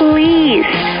 Please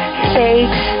spay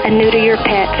and neuter your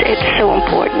pets. It's so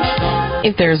important.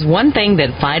 If there's one thing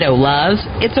that Fido loves,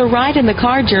 it's a ride in the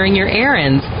car during your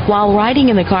errands. While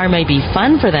riding in the car may be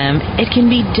fun for them, it can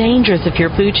be dangerous if your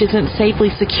pooch isn't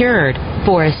safely secured.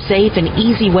 For a safe and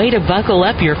easy way to buckle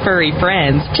up your furry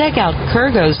friends, check out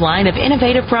Kurgo's line of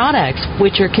innovative products,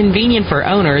 which are convenient for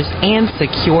owners and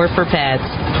secure for pets.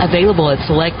 Available at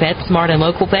select PetSmart and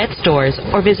local pet stores,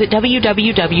 or visit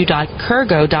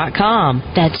www.kurgo.com.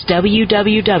 That's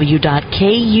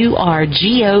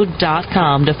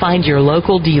www.kurgo.com to find your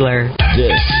local dealer.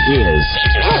 This is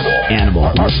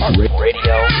Animal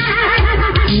Radio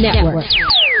Network.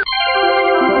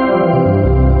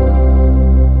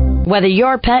 Whether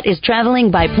your pet is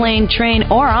traveling by plane, train,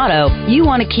 or auto, you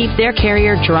want to keep their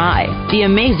carrier dry. The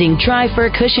amazing Dry Fur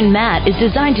Cushion Mat is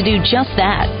designed to do just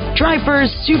that. Dry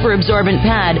Fur's super absorbent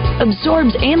pad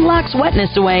absorbs and locks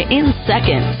wetness away in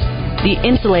seconds. The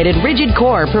insulated, rigid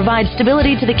core provides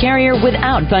stability to the carrier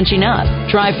without bunching up.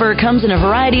 Dry Fur comes in a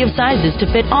variety of sizes to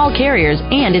fit all carriers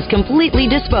and is completely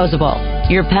disposable.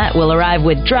 Your pet will arrive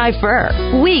with Dry Fur.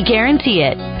 We guarantee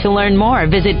it. To learn more,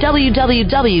 visit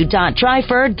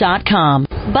www.dryfur.com.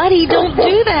 Buddy, don't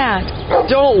do that.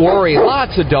 Don't worry,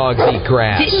 lots of dogs eat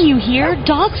grass. Didn't you hear?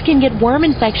 Dogs can get worm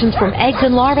infections from eggs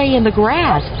and larvae in the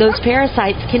grass. Those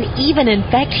parasites can even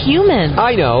infect humans.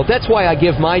 I know. That's why I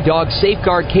give my dog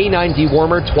Safeguard K9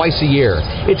 Dewormer twice a year.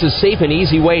 It's a safe and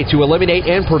easy way to eliminate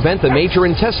and prevent the major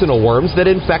intestinal worms that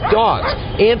infect dogs,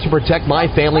 and to protect my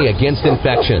family against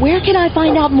infection. Where can I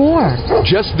find out more?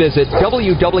 Just visit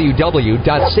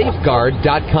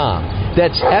www.safeguard.com.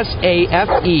 That's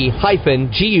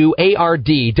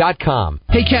SAFE-GUARD.com.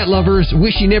 Hey, cat lovers,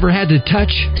 wish you never had to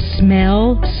touch,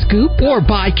 smell, scoop, or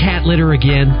buy cat litter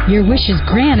again? Your wish is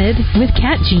granted with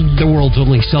Cat Genie. The world's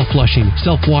only self-flushing,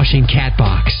 self-washing cat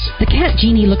box. The Cat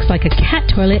Genie looks like a cat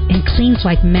toilet and cleans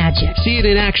like magic. See it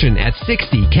in action at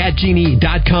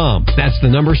 60catgenie.com. That's the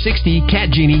number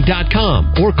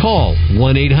 60catgenie.com. Or call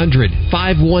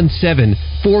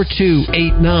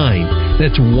 1-800-517-4289.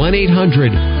 That's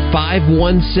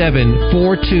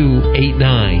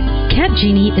 1-800-517-4289. Cat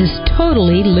Genie is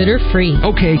totally litter-free.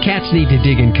 Okay, cats need to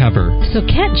dig and cover. So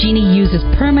Cat Genie uses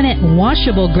permanent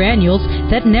washable granules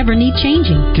that never need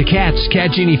changing. To cats,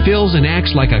 Cat Genie fills and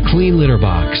acts like a clean litter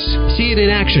box. See it in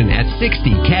action at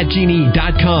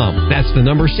 60catgenie.com. That's the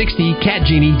number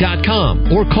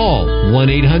 60catgenie.com. Or call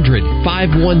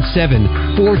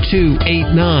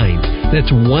 1-800-517-4289.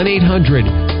 That's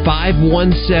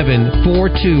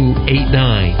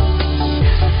 1-800-517-4289.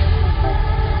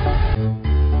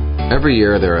 Every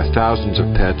year, there are thousands of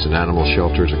pets and animal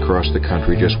shelters across the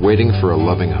country just waiting for a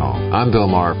loving home. I'm Bill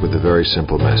Mark with a very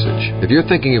simple message. If you're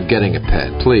thinking of getting a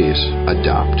pet, please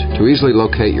adopt. To easily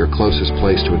locate your closest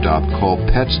place to adopt, call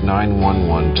PETS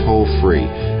 911 toll-free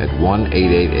at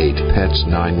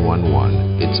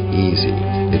 1-888-PETS-911. It's easy,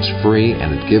 it's free,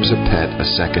 and it gives a pet a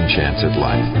second chance at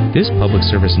life. This public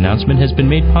service announcement has been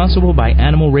made possible by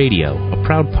Animal Radio, a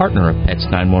proud partner of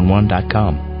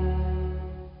PETS911.com.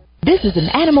 This is an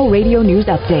Animal Radio News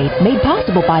Update made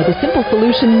possible by the Simple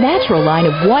Solution Natural line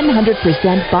of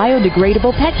 100%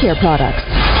 biodegradable pet care products.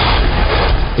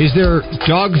 Is there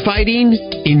dog fighting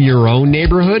in your own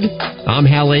neighborhood? I'm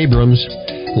Hal Abrams.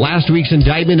 Last week's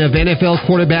indictment of NFL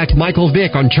quarterback Michael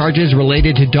Vick on charges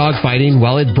related to dog fighting,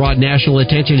 while it brought national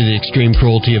attention to the extreme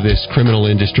cruelty of this criminal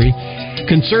industry,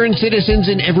 concerned citizens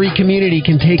in every community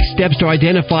can take steps to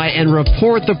identify and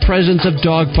report the presence of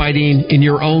dog fighting in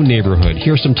your own neighborhood.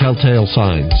 Here are some telltale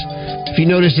signs. If you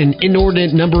notice an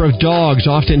inordinate number of dogs,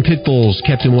 often pit bulls,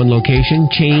 kept in one location,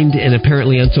 chained and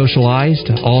apparently unsocialized,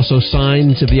 also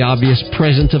signs of the obvious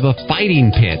presence of a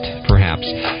fighting pit, perhaps.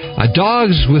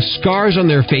 Dogs with scars on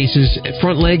their faces,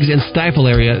 front legs and stifle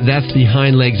area, that's the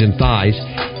hind legs and thighs.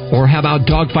 Or how about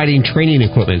dogfighting training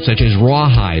equipment, such as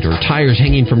rawhide or tires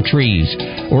hanging from trees,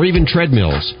 or even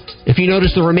treadmills? If you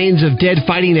notice the remains of dead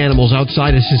fighting animals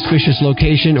outside a suspicious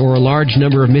location, or a large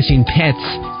number of missing pets,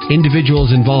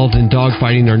 individuals involved in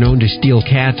dogfighting are known to steal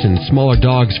cats and smaller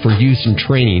dogs for use in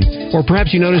training. Or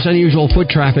perhaps you notice unusual foot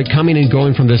traffic coming and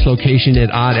going from this location at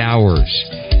odd hours.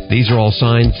 These are all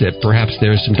signs that perhaps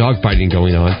there's some dogfighting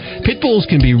going on. Pit bulls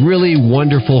can be really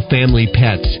wonderful family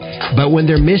pets, but when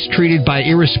they're mistreated by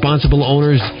irresponsible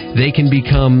owners, they can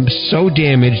become so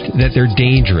damaged that they're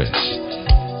dangerous.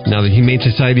 Now, the Humane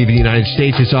Society of the United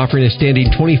States is offering a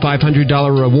standing $2,500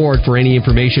 reward for any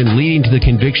information leading to the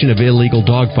conviction of illegal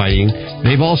dogfighting.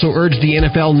 They've also urged the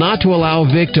NFL not to allow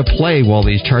Vick to play while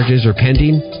these charges are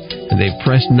pending, and they've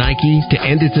pressed Nike to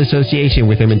end its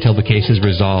association with him until the case is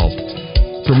resolved.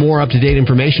 For more up-to-date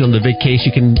information on the Vick case,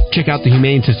 you can check out the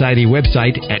Humane Society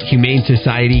website at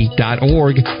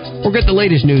humanesociety.org or get the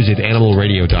latest news at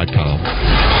animalradio.com.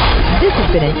 This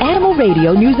has been an Animal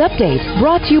Radio News Update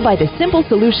brought to you by the Simple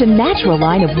Solution Natural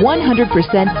line of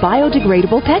 100%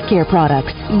 biodegradable pet care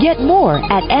products. Get more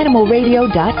at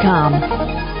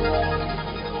animalradio.com.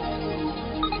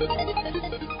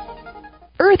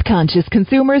 Earth-conscious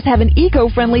consumers have an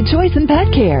eco-friendly choice in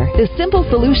pet care. The Simple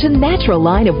Solution Natural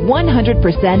line of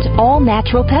 100%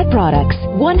 all-natural pet products.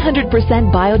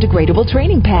 100% biodegradable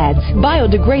training pads.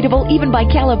 Biodegradable even by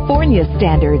California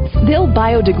standards. They'll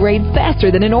biodegrade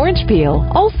faster than an orange peel.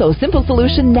 Also, Simple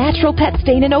Solution Natural Pet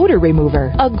Stain and Odor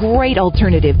Remover. A great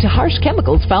alternative to harsh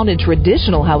chemicals found in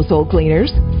traditional household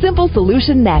cleaners. Simple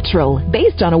Solution Natural,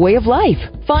 based on a way of life.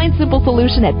 Find Simple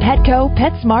Solution at Petco,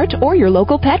 PetSmart, or your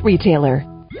local pet retailer.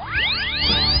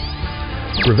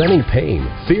 Preventing pain,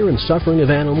 fear, and suffering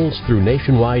of animals through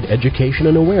nationwide education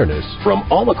and awareness from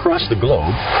all across the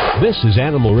globe. This is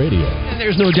Animal Radio. And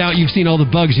there's no doubt you've seen all the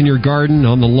bugs in your garden,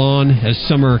 on the lawn, as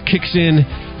summer kicks in.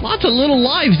 Lots of little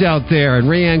lives out there, and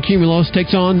Rayanne Cumulos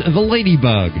takes on the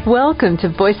ladybug. Welcome to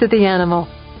Voice of the Animal.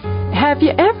 Have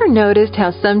you ever noticed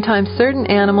how sometimes certain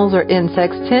animals or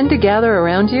insects tend to gather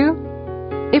around you?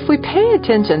 If we pay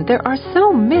attention, there are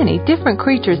so many different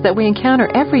creatures that we encounter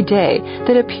every day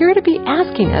that appear to be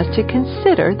asking us to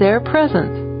consider their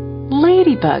presence.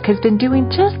 Ladybug has been doing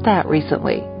just that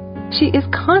recently. She is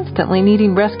constantly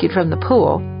needing rescued from the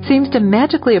pool, seems to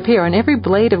magically appear on every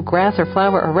blade of grass or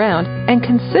flower around, and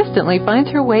consistently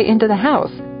finds her way into the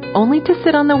house, only to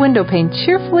sit on the window pane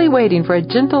cheerfully waiting for a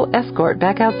gentle escort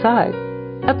back outside.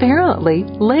 Apparently,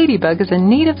 Ladybug is in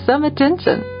need of some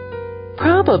attention.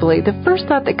 Probably the first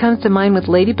thought that comes to mind with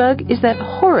Ladybug is that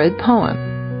horrid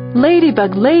poem.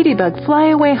 Ladybug, ladybug, fly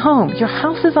away home. Your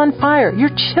house is on fire. Your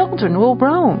children will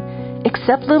roam.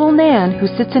 Except little Nan, who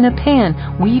sits in a pan,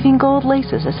 weaving gold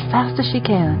laces as fast as she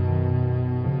can.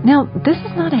 Now, this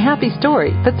is not a happy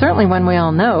story, but certainly one we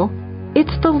all know.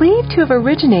 It's believed to have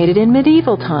originated in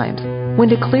medieval times, when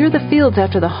to clear the fields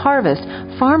after the harvest,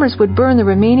 farmers would burn the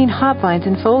remaining hop vines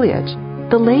and foliage.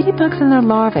 The ladybugs and their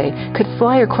larvae could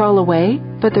fly or crawl away,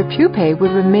 but their pupae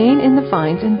would remain in the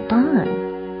vines and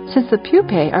burn. Since the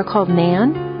pupae are called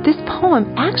Nan, this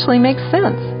poem actually makes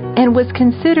sense and was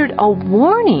considered a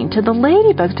warning to the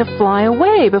ladybugs to fly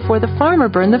away before the farmer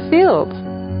burned the fields.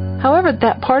 However,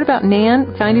 that part about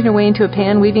Nan finding her way into a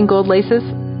pan weaving gold laces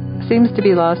seems to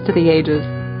be lost to the ages.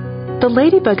 The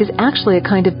ladybug is actually a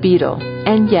kind of beetle,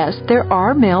 and yes, there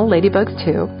are male ladybugs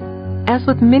too. As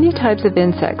with many types of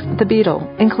insects, the beetle,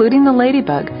 including the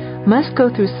ladybug, must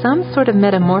go through some sort of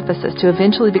metamorphosis to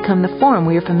eventually become the form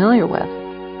we are familiar with.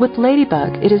 With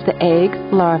ladybug, it is the egg,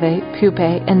 larvae,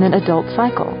 pupae, and then adult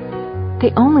cycle.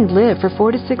 They only live for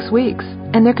 4 to 6 weeks,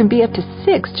 and there can be up to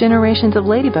 6 generations of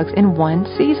ladybugs in one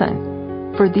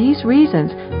season. For these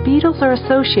reasons, beetles are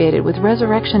associated with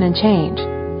resurrection and change.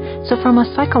 So from a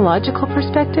psychological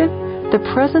perspective, the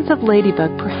presence of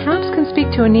ladybug perhaps can speak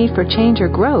to a need for change or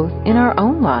growth in our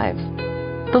own lives.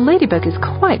 The ladybug is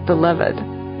quite beloved.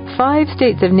 5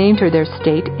 states have named her their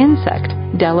state insect: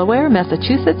 Delaware,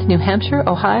 Massachusetts, New Hampshire,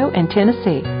 Ohio, and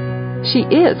Tennessee. She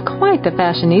is quite the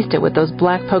fashionista with those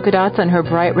black polka dots on her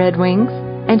bright red wings,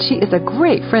 and she is a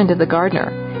great friend of the gardener,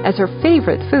 as her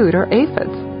favorite food are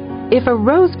aphids. If a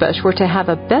rosebush were to have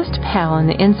a best pal in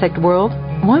the insect world,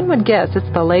 one would guess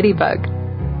it's the ladybug.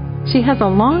 She has a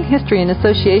long history and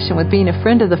association with being a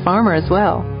friend of the farmer as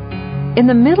well. In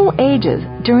the Middle Ages,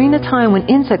 during the time when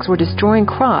insects were destroying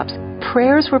crops,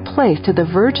 prayers were placed to the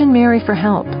Virgin Mary for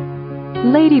help.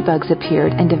 Ladybugs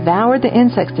appeared and devoured the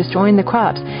insects destroying the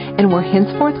crops and were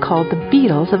henceforth called the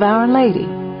beetles of Our Lady,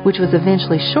 which was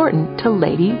eventually shortened to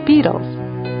Lady Beetles.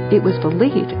 It was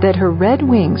believed that her red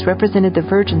wings represented the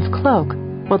Virgin's cloak,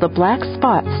 while the black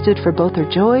spots stood for both her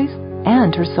joys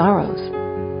and her sorrows.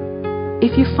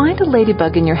 If you find a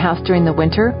ladybug in your house during the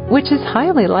winter, which is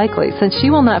highly likely since she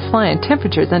will not fly in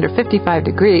temperatures under 55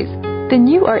 degrees, then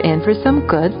you are in for some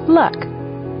good luck.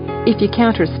 If you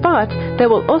count her spots, that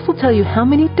will also tell you how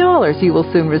many dollars you will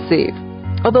soon receive.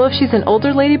 Although if she's an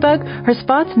older ladybug, her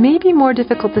spots may be more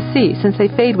difficult to see since they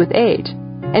fade with age.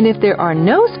 And if there are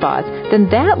no spots,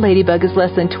 then that ladybug is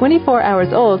less than 24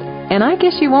 hours old, and I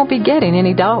guess you won't be getting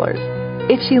any dollars.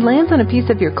 If she lands on a piece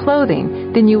of your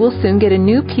clothing, then you will soon get a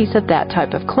new piece of that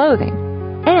type of clothing.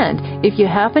 And if you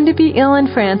happen to be ill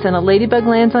in France and a ladybug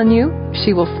lands on you,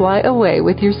 she will fly away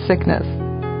with your sickness.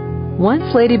 Once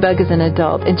Ladybug is an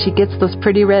adult and she gets those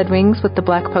pretty red wings with the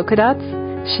black polka dots,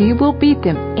 she will beat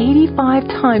them 85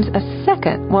 times a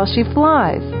second while she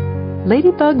flies.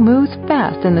 Ladybug moves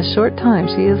fast in the short time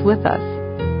she is with us.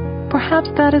 Perhaps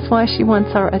that is why she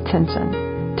wants our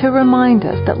attention, to remind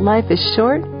us that life is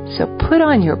short, so put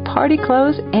on your party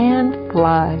clothes and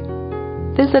fly.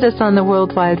 Visit us on the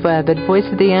World Wide Web at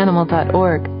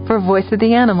voiceoftheanimal.org. For Voice of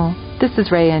the Animal, this is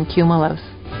Rayanne Cumulos.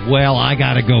 Well, I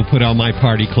got to go put on my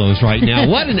party clothes right now.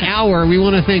 What an hour. We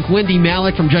want to thank Wendy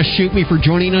Malick from Just Shoot Me for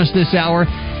joining us this hour.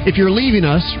 If you're leaving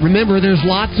us, remember there's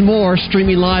lots more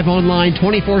streaming live online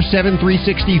 24/7,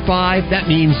 365. That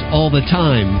means all the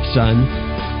time, son.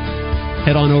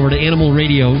 Head on over to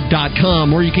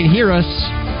animalradio.com where you can hear us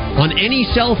on any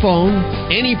cell phone,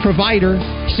 any provider.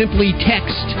 Simply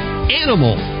text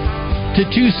ANIMAL to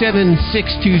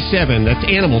 27627. That's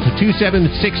ANIMAL to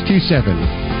 27627.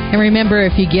 And remember,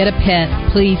 if you get a pet,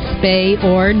 please spay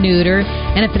or neuter.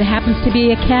 And if it happens to be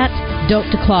a cat, don't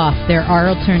declaw. There are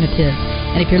alternatives.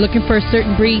 And if you're looking for a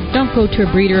certain breed, don't go to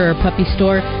a breeder or a puppy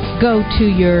store. Go to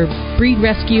your breed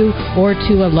rescue or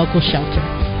to a local shelter.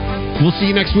 We'll see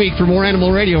you next week for more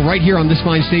Animal Radio right here on this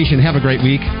fine station. Have a great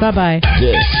week. Bye-bye.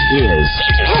 This is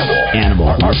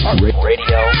Animal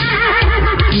Radio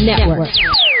Network.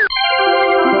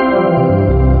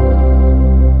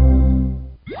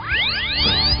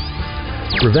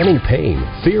 Preventing pain,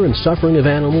 fear, and suffering of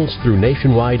animals through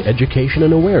nationwide education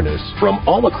and awareness from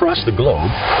all across the globe.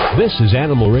 This is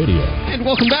Animal Radio. And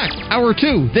welcome back. Hour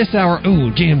 2. This hour,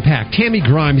 jam-packed. Tammy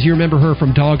Grimes, you remember her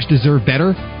from Dogs Deserve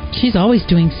Better? She's always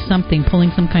doing something,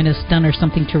 pulling some kind of stunt or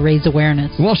something to raise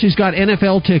awareness. Well, she's got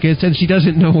NFL tickets, and she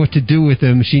doesn't know what to do with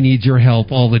them. She needs your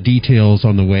help. All the details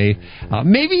on the way.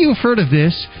 Maybe you've heard of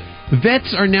this.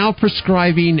 Vets are now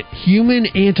prescribing human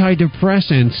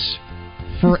antidepressants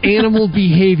for animal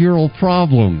behavioral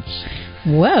problems.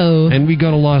 Whoa. And we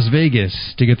go to Las Vegas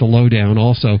to get the lowdown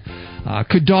also.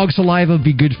 Could dog saliva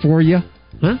be good for you?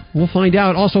 Huh? We'll find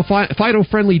out. Also,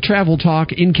 Fido-friendly travel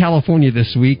talk in California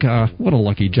this week. What a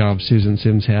lucky job Susan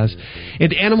Sims has.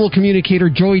 And animal communicator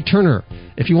Joy Turner.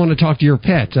 If you want to talk to your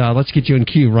pet, let's get you in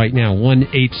queue right now.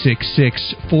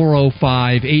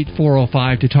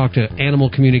 1-866-405-8405 to talk to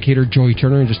animal communicator Joy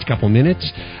Turner in just a couple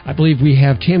minutes. I believe we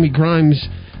have Tammy Grimes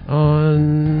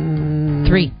on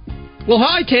 3. Well,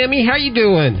 hi, Tammy. How you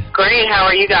doing? Great. How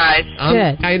are you guys?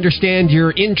 Good. I understand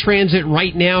you're in transit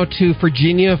right now to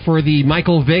Virginia for the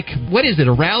Michael Vick. What is it,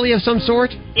 a rally of some sort?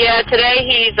 Yeah, today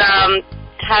he's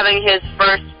having his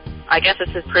first, I guess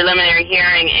it's his preliminary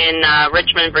hearing in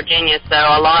Richmond, Virginia. So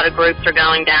a lot of groups are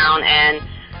going down and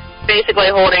basically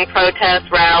holding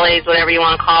protests, rallies, whatever you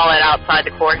want to call it, outside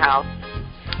the courthouse.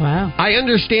 Wow. I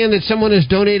understand that someone has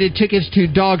donated tickets to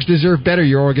Dogs Deserve Better,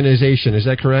 your organization. Is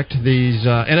that correct? These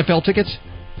NFL tickets?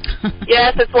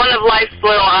 Yes, it's one of life's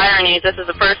little ironies. This is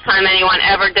the first time anyone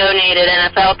ever donated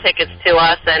NFL tickets to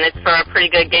us, and it's for a pretty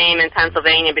good game in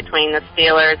Pennsylvania between the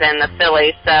Steelers and the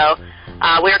Phillies. So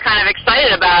we were kind of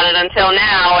excited about it until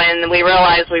now, and we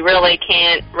realized we really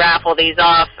can't raffle these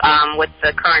off with the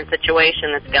current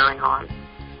situation that's going on.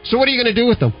 So what are you going to do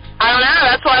with them? I don't know.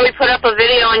 That's why we put up a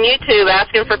video on YouTube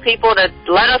asking for people to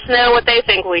let us know what they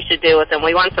think we should do with them.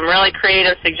 We want some really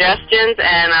creative suggestions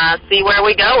and see where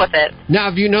we go with it.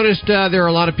 Now, have you noticed there are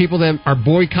a lot of people that are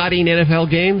boycotting NFL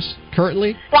games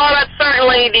currently? Well, that's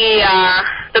certainly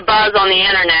the buzz on the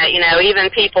Internet. You know,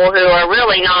 even people who are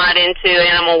really not into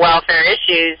animal welfare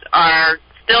issues are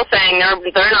still saying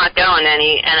they're not going to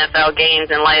any NFL games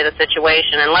in light of the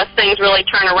situation unless things really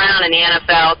turn around and the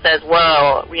NFL says,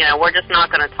 whoa, you know, we're just not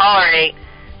going to tolerate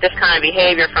this kind of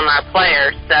behavior from our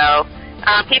players. So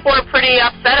people are pretty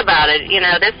upset about it. You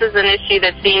know, this is an issue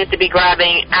that seems to be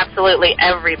grabbing absolutely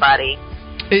everybody.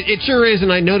 It sure is,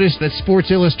 and I noticed that Sports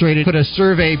Illustrated put a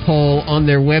survey poll on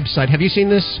their website. Have you seen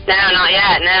this? No, not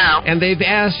yet, no. And they've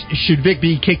asked, should Vic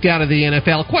be kicked out of the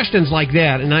NFL? Questions like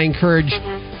that, and I encourage...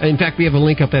 In fact, we have a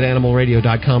link up at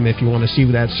animalradio.com if you want to see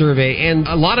that survey. And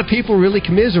a lot of people really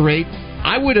commiserate.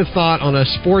 I would have thought on a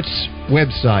sports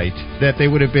website that they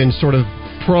would have been sort of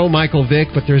pro-Michael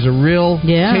Vick, but there's a real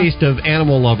taste of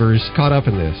animal lovers caught up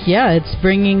in this. Yeah, it's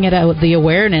bringing it out, the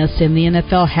awareness, and the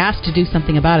NFL has to do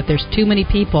something about it. There's too many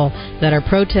people that are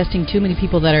protesting, too many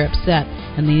people that are upset,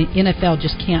 and the NFL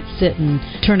just can't sit and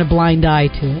turn a blind eye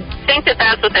to it. I think that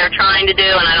that's what they're trying to do,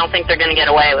 and I don't think they're going to get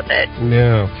away with it.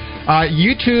 No.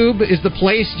 YouTube is the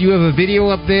place. You have a video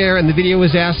up there, and the video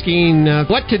is asking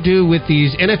what to do with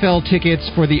these NFL tickets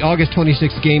for the August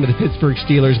 26th game of the Pittsburgh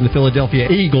Steelers and the Philadelphia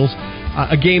Eagles,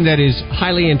 a game that is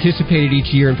highly anticipated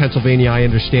each year in Pennsylvania, I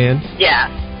understand. Yeah.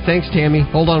 Thanks, Tammy.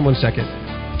 Hold on one second.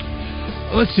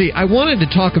 Let's see. I wanted to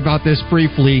talk about this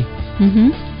briefly.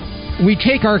 Mm-hmm. We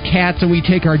take our cats and we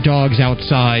take our dogs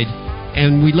outside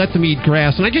and we let them eat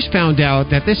grass. And I just found out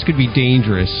that this could be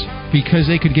dangerous because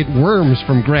they could get worms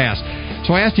from grass.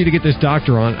 So I asked you to get this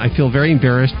doctor on. I feel very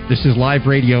embarrassed. This is live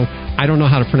radio. I don't know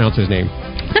how to pronounce his name.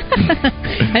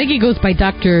 I think he goes by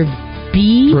Dr.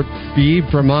 B.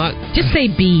 Bramont. Just say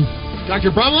B.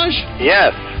 Dr. Bromlage?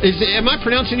 Yes. Am I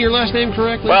pronouncing your last name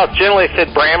correctly? Well, generally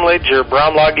said Bramlage or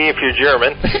Bromlage if you're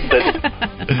German.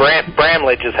 But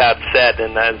Bramlage is how it's said,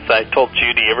 and as I told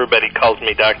Judy, everybody calls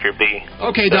me Dr. B.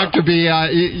 Okay, so. Dr. B,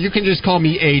 you can just call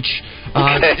me H,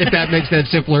 if that makes that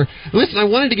simpler. Listen, I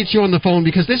wanted to get you on the phone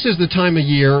because this is the time of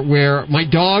year where my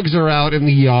dogs are out in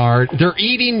the yard. They're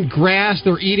eating grass.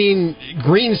 They're eating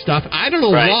green stuff. I don't know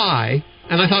why,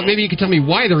 and I thought maybe you could tell me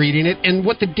why they're eating it and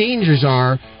what the dangers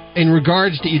are in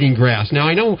regards to eating grass. Now,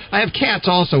 I know I have cats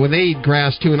also, and they eat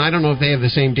grass, too, and I don't know if they have the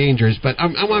same dangers, but I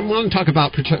want to talk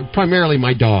about primarily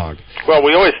my dog. Well,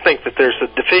 we always think that there's a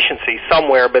deficiency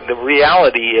somewhere, but the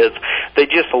reality is they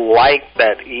just like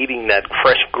that eating that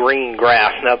fresh green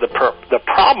grass. Now, the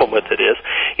problem with it is,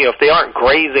 if they aren't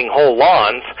grazing whole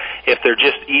lawns, if they're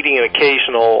just eating an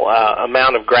occasional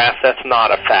amount of grass, that's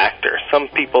not a factor. Some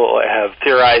people have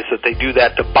theorized that they do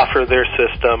that to buffer their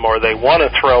system or they want to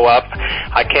throw up.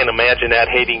 I can't imagine that,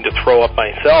 hating to throw up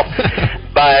myself.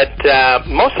 But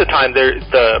most of the time,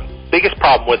 the biggest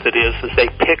problem with it is they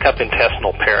pick up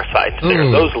intestinal parasites there.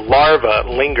 Those larvae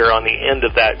linger on the end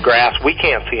of that grass. We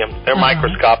can't see them. They're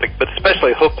microscopic, but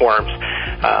especially hookworms,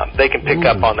 they can pick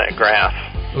up on that grass.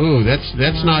 Ooh,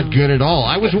 that's not good at all.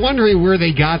 I was wondering where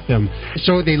they got them.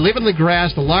 So they live in the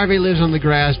grass, the larvae lives on the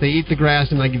grass, they eat the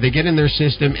grass, and they get in their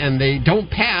system, and they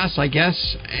don't pass, I guess,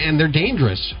 and they're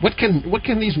dangerous. What can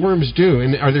these worms do?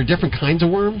 And are there different kinds of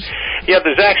worms? Yeah,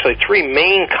 there's actually three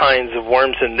main kinds of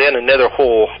worms, and then another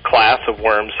whole class of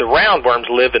worms. The roundworms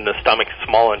live in the stomach,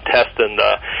 small intestine.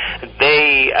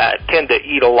 They tend to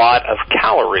eat a lot of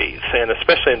calories, and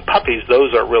especially in puppies,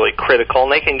 those are really critical,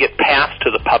 and they can get passed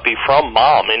to the puppy from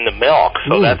mom in the milk.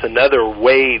 So that's another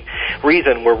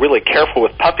reason we're really careful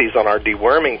with puppies on our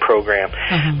deworming program.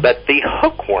 But the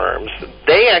hookworms,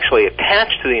 they actually attach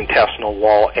to the intestinal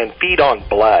wall and feed on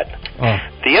blood.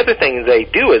 The other thing they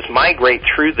do is migrate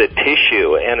through the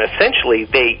tissue, and essentially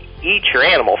they eat your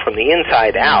animal from the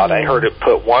inside out. I heard it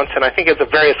put once, and I think it's a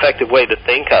very effective way to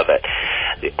think of it.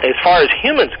 As far as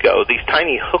humans go, these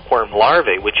tiny hookworm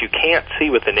larvae, which you can't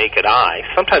see with the naked eye,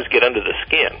 sometimes get under the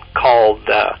skin, called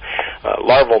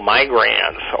larval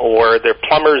migrans, or their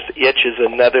plumber's itch is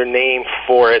another name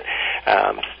for it.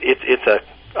 It's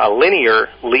a linear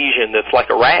lesion that's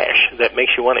like a rash that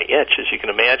makes you want to itch, as you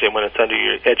can imagine, when it's under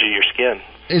your edge of your skin.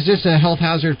 Is this a health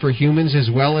hazard for humans as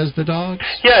well as the dogs?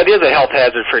 Yeah, it is a health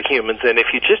hazard for humans, and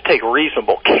if you just take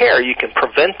reasonable care, you can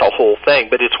prevent the whole thing.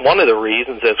 But it's one of the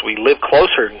reasons, as we live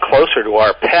closer and closer to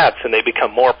our pets and they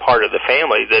become more part of the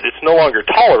family, that it's no longer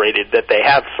tolerated that they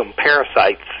have some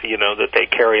parasites, that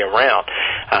they carry around.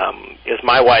 As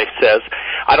my wife says,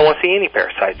 I don't want to see any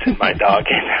parasites in my dog,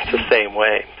 and that's the same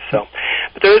way.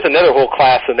 But there is another whole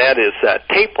class, and that is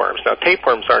tapeworms. Now,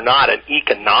 tapeworms are not an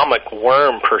economic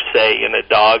worm per se in a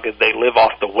dog. They live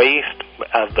off the waste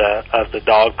of the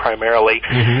dog primarily,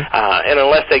 and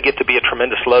unless they get to be a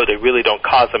tremendous load, they really don't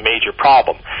cause a major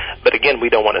problem. But again, we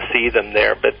don't want to see them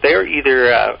there. But they're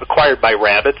either acquired by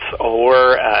rabbits,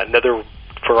 or another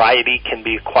variety can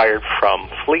be acquired from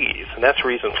fleas, and that's the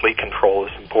reason flea control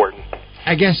is important.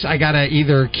 I guess I gotta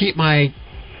either keep my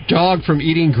dog from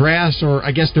eating grass, or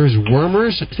I guess there's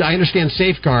wormers. I understand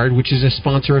Safeguard, which is a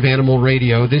sponsor of Animal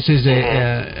Radio. This is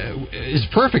is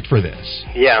perfect for this.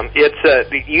 Yeah,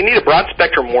 it's you need a broad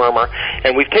spectrum wormer,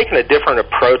 and we've taken a different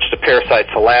approach to parasites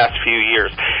the last few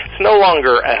years. It's no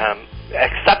longer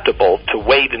acceptable to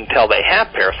wait until they have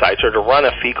parasites or to run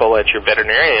a fecal at your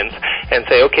veterinarians and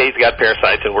say, okay, he's got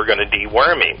parasites and we're going to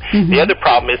deworm him. The other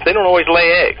problem is they don't always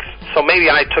lay eggs. So maybe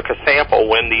I took a sample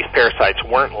when these parasites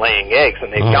weren't laying eggs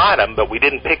and they got them, but we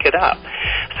didn't pick it up.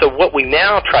 So what we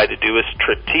now try to do is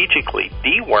strategically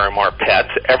deworm our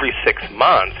pets every 6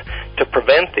 months to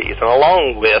prevent these, and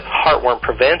along with heartworm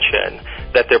prevention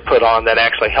that they're put on that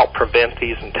actually help prevent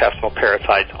these intestinal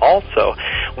parasites also,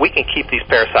 we can keep these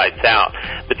parasites out.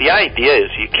 But the idea is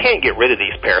you can't get rid of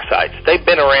these parasites. They've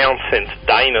been around since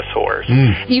dinosaurs.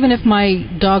 Even if my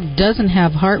dog doesn't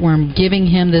have heartworm, giving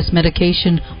him this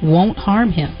medication won't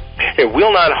harm him. It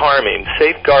will not harm him.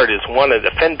 Safeguard is one of the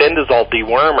fenbendazole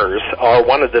dewormers are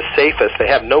one of the safest. They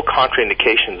have no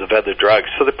contraindications of other drugs,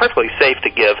 so they're perfectly safe to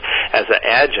give as an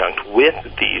adjunct with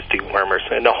these dewormers.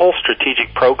 And the whole strategic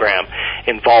program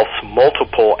involves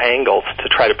multiple angles to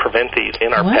try to prevent these in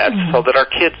our pets so that our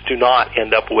kids do not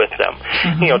end up with them.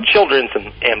 Children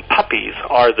and puppies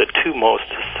are the two most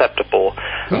susceptible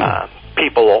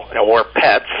people or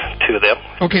pets to them.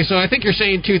 Okay, so I think you're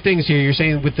saying two things here. You're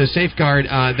saying with the safeguard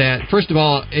that, first of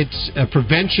all, it's a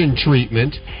prevention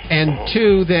treatment, and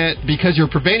two, that because you're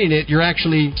preventing it, you're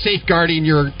actually safeguarding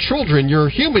your children, your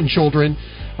human children,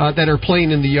 that are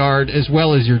playing in the yard as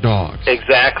well as your dogs.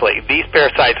 Exactly. These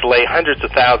parasites lay hundreds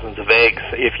of thousands of eggs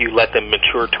if you let them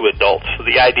mature to adults. So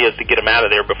the idea is to get them out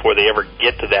of there before they ever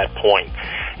get to that point.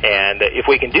 And if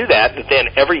we can do that, then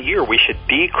every year we should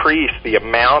decrease the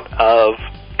amount of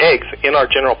eggs in our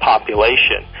general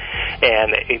population.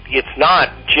 And it's not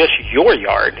just your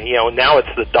yard. You know, now it's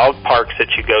the dog parks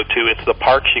that you go to. It's the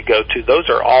parks you go to. Those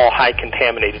are all high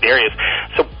contaminated areas.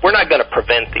 So we're not going to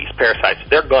prevent these parasites.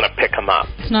 They're going to pick them up.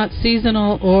 It's not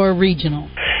seasonal or regional.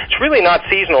 It's really not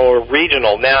seasonal or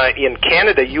regional. Now, in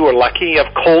Canada, you are lucky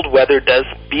if cold weather does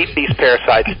beat these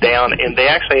parasites down, and they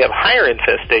actually have higher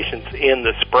infestations in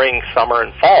the spring, summer,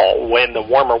 and fall when the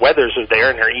warmer weathers are there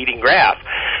and they're eating grass.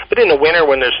 But in the winter,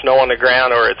 when there's snow on the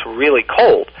ground or it's really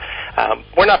cold,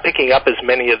 we're not picking up as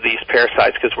many of these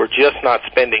parasites because we're just not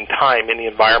spending time in the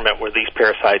environment where these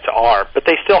parasites are. But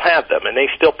they still have them, and they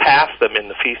still pass them in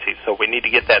the feces. So we need to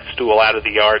get that stool out of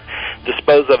the yard,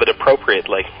 dispose of it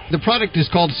appropriately. The product is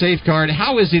called Safeguard.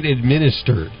 How is it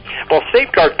administered? Well,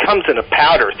 Safeguard comes in a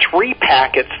powder, 3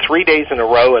 packets, 3 days in a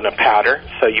row in a powder.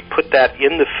 So you put that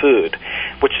in the food,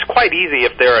 which is quite easy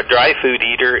if they're a dry food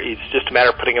eater. It's just a matter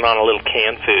of putting it on a little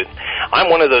canned food. I'm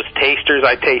one of those tasters.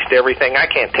 I taste everything. I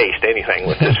can't taste anything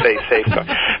with this Safeguard.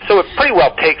 So it pretty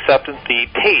well takes up the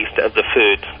taste of the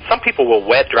food. Some people will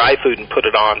wet dry food and put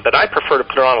it on, but I prefer to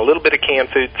put it on a little bit of canned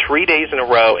food 3 days in a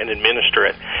row and administer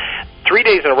it. 3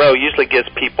 days in a row usually gives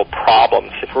people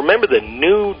problems. If remember the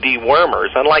new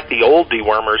dewormers, unlike the old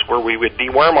dewormers where we would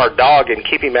deworm our dog and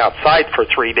keep him outside for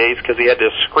 3 days because he had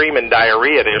this screaming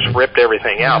diarrhea and it just ripped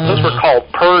everything out. Those were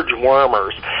called purge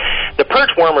wormers. The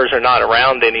purge wormers are not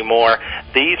around anymore.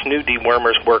 These new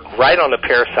dewormers work right on the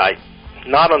parasite,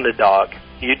 not on the dog.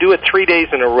 You do it 3 days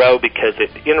in a row because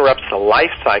it interrupts the life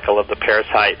cycle of the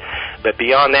parasite. But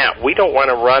beyond that, we don't want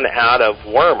to run out of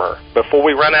wormer before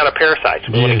we run out of parasites.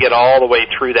 We want to get all the way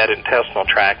through that intestinal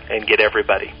tract and get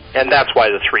everybody. And that's why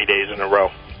the 3 days in a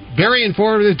row. Very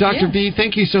informative, Dr. B.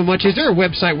 Thank you so much. Is there a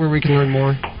website where we can learn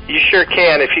more? You sure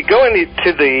can. If you go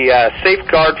to the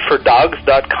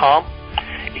safeguardfordogs.com,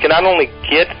 you can not only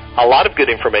get a lot of good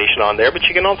information on there, but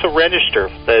you can also register.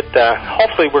 But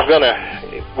hopefully we're going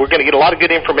to get a lot of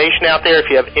good information out there. If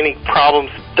you have any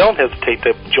problems, don't hesitate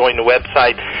to join the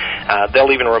website.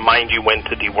 They'll even remind you when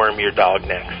to deworm your dog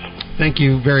next. Thank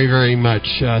you very, very much.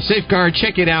 Safeguard,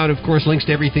 check it out. Of course, links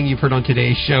to everything you've heard on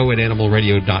today's show at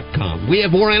animalradio.com. We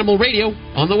have more Animal Radio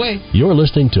on the way. You're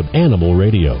listening to Animal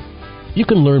Radio. You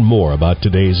can learn more about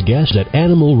today's guest at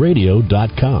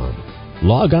animalradio.com.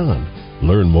 Log on.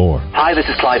 Learn more. Hi, this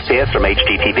is Clive Pierce from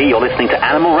HGTV. You're listening to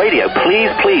Animal Radio.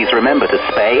 Please remember to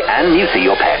spay and neuter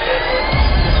your pets.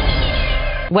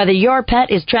 Whether your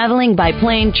pet is traveling by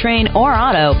plane, train, or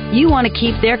auto, you want to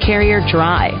keep their carrier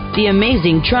dry. The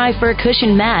amazing Dry Fur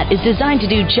Cushion Mat is designed to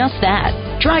do just that.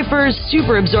 Dry Fur's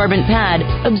super absorbent pad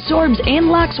absorbs and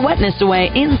locks wetness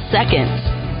away in seconds.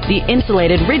 The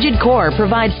insulated, rigid core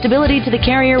provides stability to the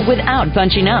carrier without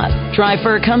bunching up. Dry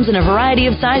Fur comes in a variety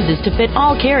of sizes to fit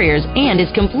all carriers and is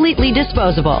completely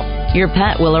disposable. Your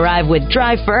pet will arrive with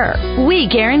Dry Fur. We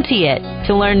guarantee it.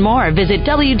 To learn more, visit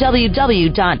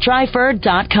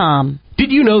www.dryfur.com.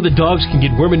 Did you know that dogs can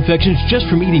get worm infections just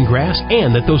from eating grass,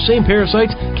 and that those same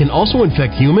parasites can also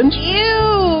infect humans?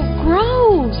 Ew,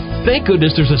 gross. Thank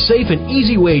goodness there's a safe and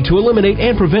easy way to eliminate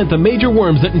and prevent the major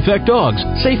worms that infect dogs.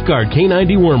 Safeguard Canine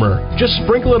Dewormer. Just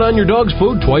sprinkle it on your dog's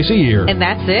food twice a year. And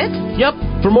that's it?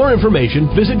 Yep. For more information,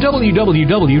 visit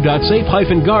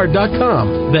www.safe-guard.com.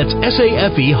 That's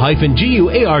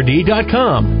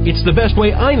SAFE-GUARD.com. It's the best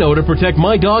way I know to protect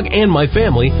my dog and my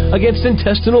family against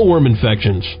intestinal worm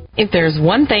infections. If there's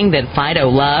one thing that Fido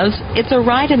loves, it's a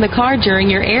ride in the car during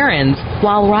your errands.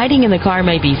 While riding in the car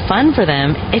may be fun for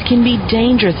them, it can be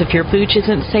dangerous if your pooch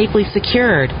isn't safely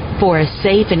secured. For a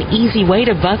safe and easy way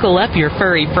to buckle up your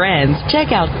furry friends,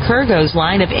 check out Kurgo's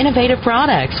line of innovative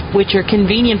products, which are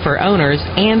convenient for owners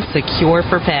and secure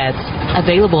for pets.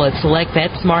 Available at select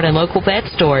PetSmart and local pet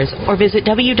stores, or visit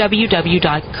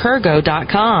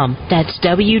www.kurgo.com. That's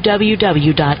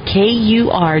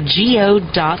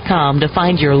www.kurgo.com to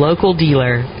find your local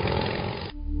dealer.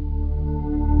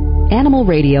 Animal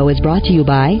Radio is brought to you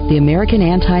by the American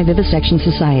Anti-Vivisection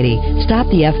Society. Stop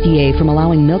the FDA from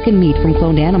allowing milk and meat from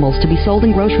cloned animals to be sold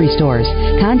in grocery stores.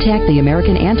 Contact the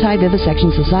American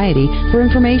Anti-Vivisection Society for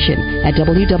information at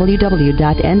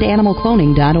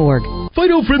www.endanimalcloning.org.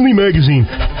 Fido Friendly Magazine.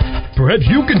 Perhaps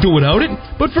you can do without it,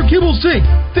 but for kibble's sake,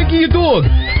 think of your dog.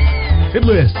 At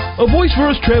last, a voice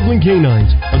for us traveling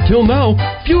canines. Until now,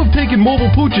 few have taken mobile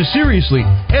pooches seriously.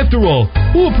 After all,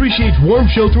 who appreciates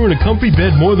warm shelter and a comfy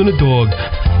bed more than a dog?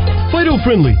 Fido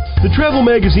Friendly, the travel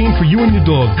magazine for you and your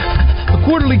dog. A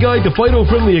quarterly guide to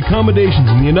Fido-friendly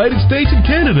accommodations in the United States and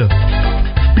Canada.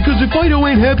 Because if Fido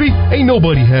ain't happy, ain't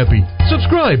nobody happy.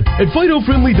 Subscribe at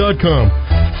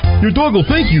FidoFriendly.com. Your dog will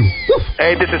thank you.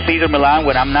 Hey, this is Cesar Milan.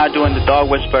 When I'm not doing the dog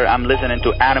whisper, I'm listening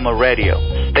to Animal Radio.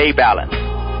 Stay balanced.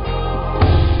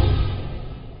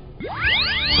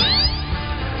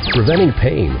 Preventing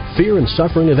pain, fear, and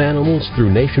suffering of animals through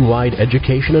nationwide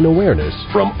education and awareness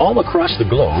from all across the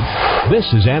globe. This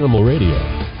is Animal Radio.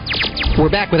 We're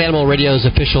back with Animal Radio's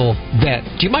official vet.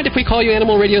 Do you mind if we call you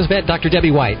Animal Radio's vet, Dr.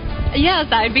 Debbie White? Yes,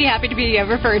 I'd be happy to be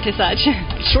referred to such.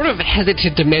 Sort of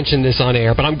hesitant to mention this on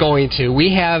air, but I'm going to.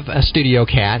 We have a studio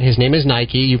cat. His name is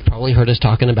Nike. You've probably heard us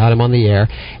talking about him on the air.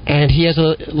 And he has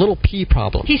a little pee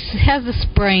problem. He has a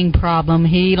spraying problem.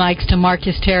 He likes to mark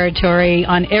his territory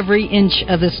on every inch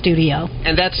of the studio.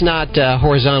 And that's not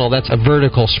horizontal. That's a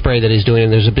vertical spray that he's doing,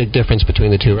 and there's a big difference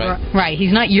between the two, right? Right.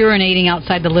 He's not urinating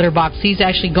outside the litter box. He's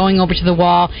actually going over to the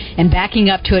wall and backing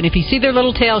up to it. And if you see their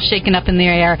little tails shaking up in the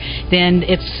air, then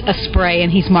it's a spray,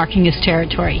 and he's marking his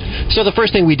territory. So the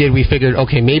first thing we did, we figured,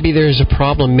 okay, maybe there's a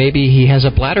problem. Maybe he has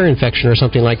a bladder infection or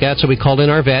something like that. So we called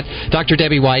in our vet, Dr.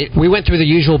 Debbie White. We went through the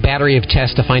usual battery of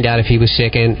tests to find out if he was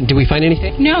sick. And did we find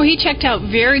anything? No, he checked out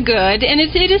very good. And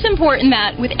it is important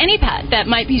that with any pet that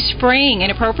might be spraying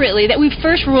inappropriately, that we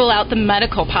first rule out the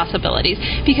medical possibilities,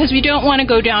 because we don't want to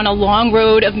go down a long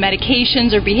road of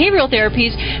medications or behavioral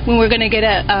therapies when we're going to get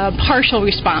a partial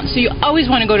response. So you always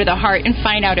want to go to the heart and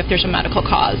find out if there's a medical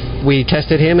cause. We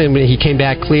tested him, and he came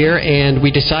back clear, and we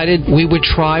decided we would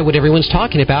try what everyone's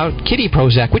talking about, kitty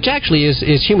Prozac, which actually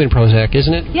is human Prozac,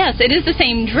 isn't it? Yes, it is the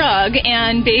same drug,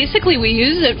 and basically we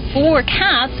use it for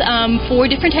cats for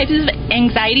different types of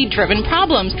anxiety-driven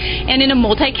problems. And in a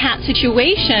multi-cat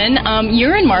situation,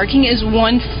 urine marking is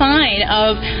one sign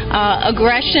of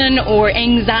aggression or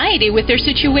anxiety with their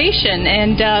situation,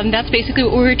 and that's basically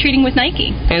what we're treating with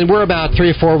Nike. And we're about 3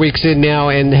 or 4 weeks in now,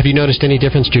 and have you noticed any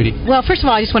difference, Judy? Well, first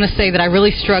of all, I just want to say that I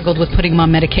really struggled with putting him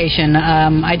on medication.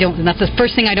 That's the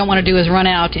first thing I don't want to do is run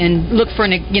out and look for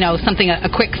a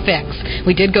quick fix.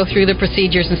 We did go through the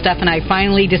procedures and stuff, and I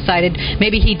finally decided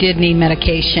maybe he did need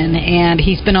medication, and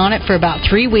he's been on it for about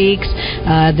 3 weeks.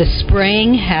 The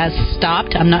spraying has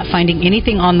stopped. I'm not finding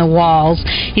anything on the walls.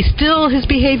 His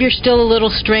behavior's still a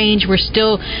little strange.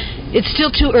 It's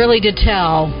still too early to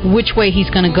tell which way he's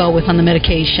going to go on the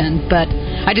medication. But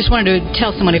I just wanted to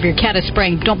tell someone, if your cat is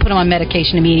spraying, don't put him on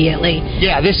medication immediately.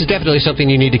 Yeah, this is definitely something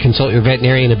you need to consult your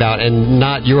veterinarian about, and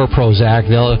not your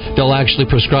Prozac. They'll actually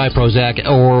prescribe Prozac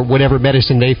or whatever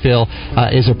medicine they feel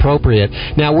is appropriate.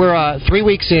 Now, we're 3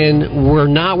 weeks in. We're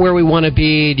not where we want to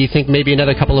be. Do you think maybe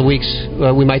another couple of weeks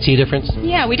we might see a difference?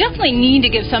 Yeah, we definitely need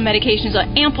to give some medications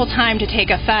ample time to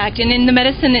take effect. And in the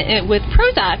medicine with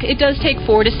Prozac, it does take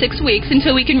 4 to 6 weeks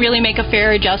until we can really make a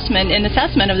fair adjustment and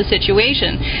assessment of the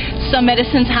situation. Some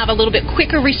medicines have a little bit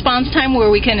quicker response time where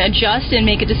we can adjust and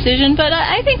make a decision, but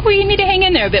I think we need to hang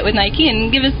in there a bit with Nike and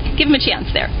give him a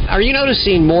chance there. Are you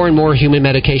noticing more and more human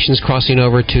medications crossing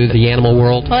over to the animal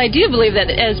world? Well, I do believe that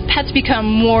as pets become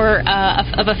more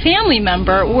of a family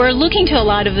member, we're looking to a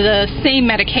lot of the same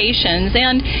medications,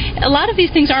 and a lot of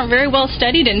these things aren't very well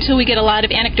studied until we get a lot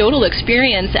of anecdotal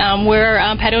experience where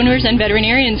pet owners and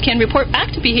veterinarians can report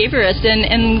back to behaviorists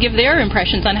and give their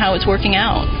impressions on how it's working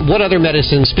out. What other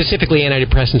medicines, specifically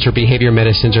antidepressants or behavior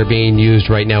medicines, are being used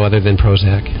right now other than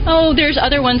Prozac? Oh, there's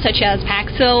other ones such as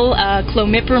Paxil,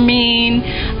 clomipramine,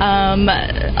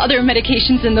 other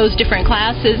medications in those different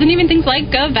classes, and even things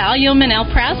like Valium and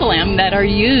alprazolam that are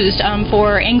used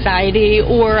for anxiety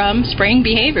or spraying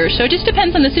behavior. So it just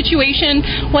depends on the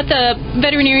situation, what the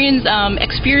veterinarian's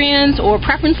experience or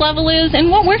preference level is, and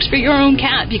what works for your own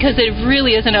cat, because it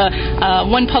really isn't a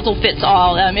one puzzle fits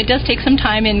all. It does take some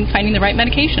time in finding the right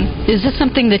medication. Is this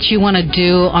something that you want to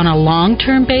do on a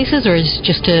long-term basis, or is it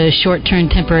just a short-term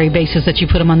temporary basis that you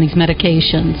put them on these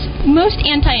medications? Most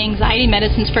anti-anxiety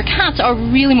medicines for cats are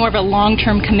really more of a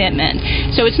long-term commitment.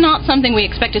 So it's not something we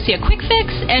expect to see a quick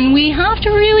fix, and we have to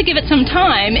really give it some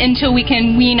time until we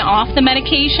can wean off the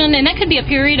medication, and that could be a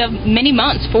period of many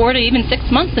months, 4 to even 6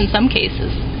 months in some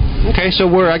cases. Okay, so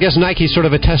I guess Nike's sort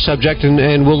of a test subject,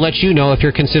 and we'll let you know if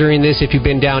you're considering this, if you've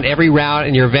been down every route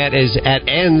and your vet is at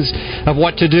ends of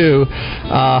what to do,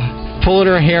 pulling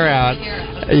her hair out.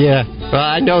 Yeah, well,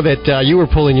 I know that you were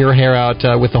pulling your hair out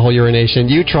with the whole urination.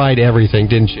 You tried everything,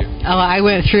 didn't you? Oh, I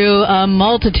went through a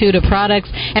multitude of products,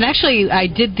 and actually I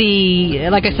did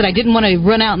like I said, I didn't want to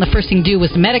run out and the first thing to do was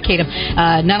to medicate him.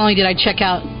 Not only did I check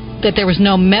out that there was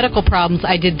no medical problems,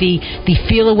 I did the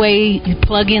Feel Away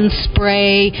plug-in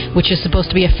spray, which is supposed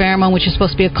to be a pheromone, which is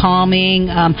supposed to be a calming.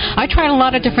 I tried a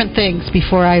lot of different things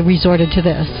before I resorted to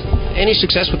this. Any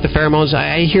success with the pheromones?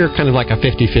 I hear kind of like a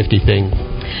 50-50 thing.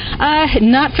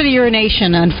 Not for the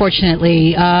urination,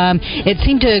 unfortunately. I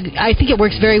think it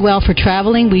works very well for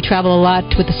traveling. We travel a lot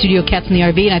with the studio cats in the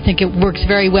RV, and I think it works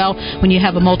very well when you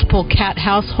have a multiple cat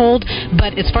household.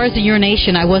 But as far as the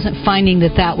urination, I wasn't finding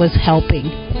that was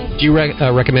helping. Do you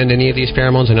recommend any of these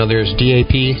pheromones? I know there's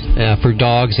DAP for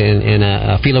dogs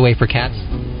and Feel Away for cats.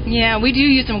 Yeah, we do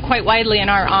use them quite widely in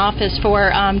our office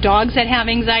for dogs that have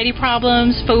anxiety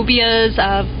problems, phobias,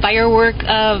 firework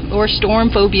or storm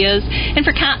phobias, and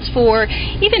for cats for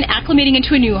even acclimating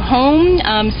into a new home.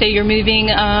 Say you're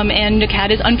moving and the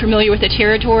cat is unfamiliar with the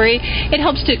territory. It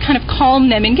helps to kind of calm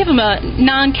them and give them a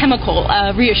non-chemical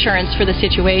reassurance for the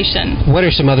situation. What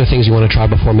are some other things you want to try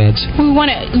before meds? We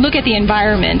want to look at the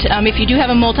environment. If you do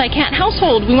have a multi-cat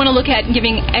household, we want to look at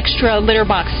giving extra litter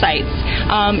box sites.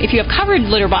 If you have covered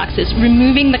litter boxes,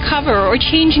 removing the cover or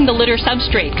changing the litter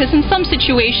substrate, because in some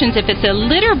situations, if it's a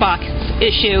litter box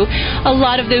issue, a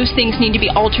lot of those things need to be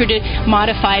altered and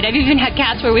modified. I've even had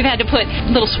cats where we've had to put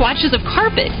little swatches of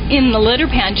carpet in the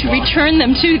litter pan to return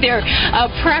them to their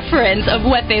preference of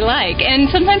what they like.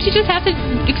 And sometimes you just have to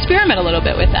experiment a little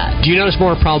bit with that. Do you notice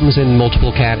more problems in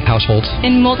multiple cat households?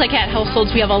 In multi-cat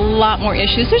households, we have a lot more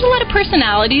issues. There's a lot of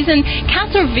personalities, and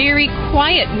cats are very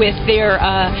quiet with their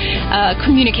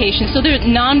communication. So their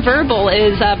nonverbal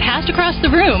is passed across the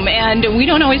room, and we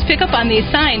don't always pick up on these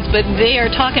signs, but they are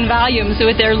talking volumes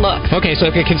with their looks. Okay,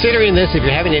 so if you're considering this, if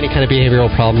you're having any kind of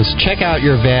behavioral problems, check out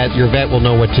your vet. Your vet will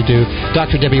know what to do.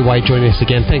 Dr. Debbie White joining us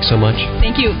again. Thanks so much.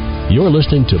 Thank you. You're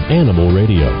listening to Animal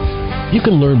Radio. You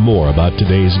can learn more about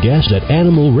today's guest at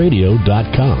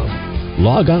animalradio.com.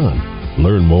 Log on.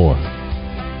 Learn more.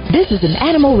 This is an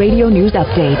Animal Radio News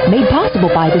Update made possible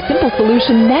by the Simple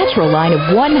Solution Natural line of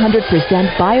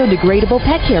 100% biodegradable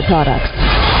pet care products.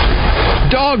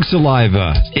 Dog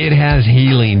saliva. It has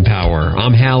healing power.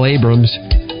 I'm Hal Abrams.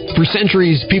 For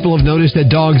centuries, people have noticed that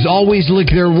dogs always lick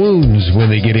their wounds when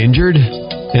they get injured.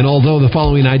 And although the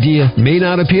following idea may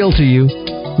not appeal to you,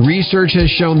 research has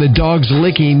shown that dogs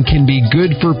licking can be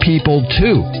good for people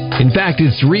too. In fact,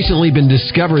 it's recently been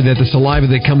discovered that the saliva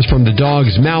that comes from the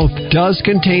dog's mouth does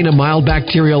contain a mild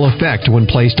bacterial effect when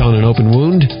placed on an open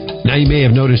wound. Now, you may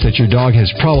have noticed that your dog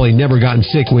has probably never gotten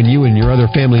sick when you and your other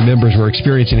family members were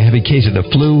experiencing a heavy case of the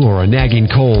flu or a nagging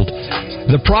cold.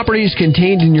 The properties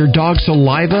contained in your dog's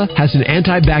saliva has an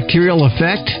antibacterial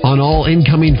effect on all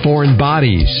incoming foreign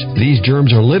bodies. These germs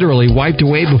are literally wiped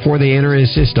away before they enter his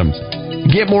system.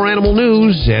 Get more animal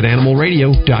news at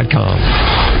animalradio.com.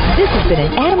 This has been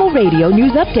an Animal Radio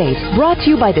News Update brought to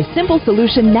you by the Simple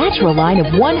Solution Natural line of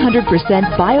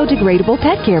 100% biodegradable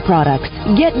pet care products.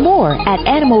 Get more at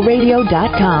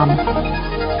animalradio.com.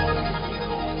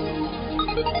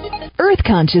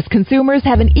 Earth-conscious consumers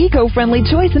have an eco-friendly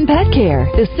choice in pet care.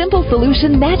 The Simple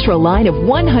Solution Natural line of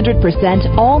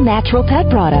 100% all-natural pet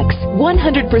products.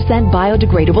 100%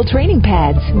 biodegradable training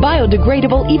pads.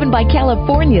 Biodegradable even by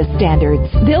California standards.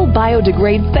 They'll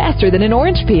biodegrade faster than an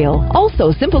orange peel.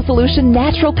 Also, Simple Solution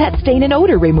Natural Pet Stain and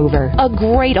Odor Remover. A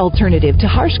great alternative to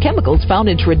harsh chemicals found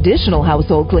in traditional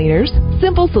household cleaners.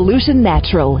 Simple Solution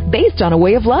Natural, based on a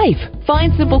way of life.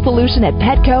 Find Simple Solution at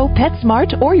Petco,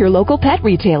 PetSmart, or your local pet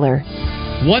retailer.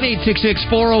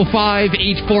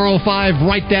 1-866-405-8405.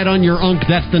 Write that on your unk.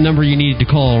 That's the number you need to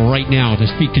call right now to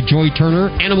speak to Joy Turner,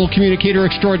 animal communicator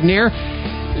extraordinaire.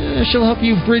 She'll help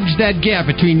you bridge that gap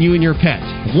between you and your pet.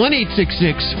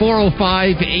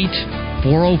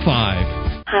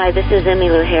 1-866-405-8405. Hi, this is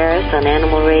Emmylou Harris on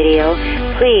Animal Radio.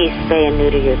 Please spay and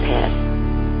neuter your pet.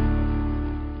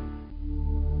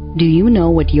 Do you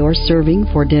know what you're serving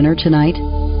for dinner tonight?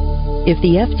 If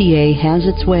the FDA has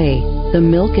its way, the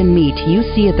milk and meat you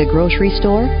see at the grocery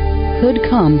store could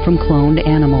come from cloned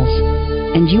animals.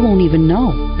 And you won't even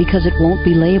know because it won't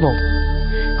be labeled.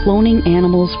 Cloning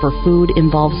animals for food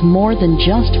involves more than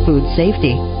just food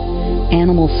safety.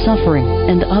 Animal suffering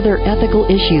and other ethical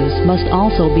issues must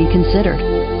also be considered.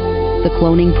 The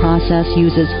cloning process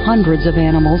uses hundreds of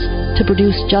animals to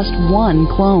produce just one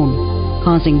clone,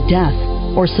 causing death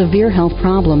or severe health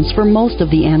problems for most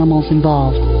of the animals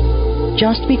involved.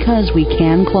 Just because we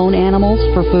can clone animals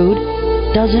for food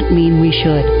doesn't mean we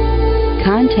should.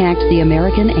 Contact the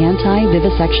American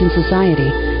Anti-Vivisection Society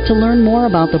to learn more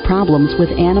about the problems with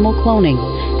animal cloning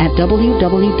at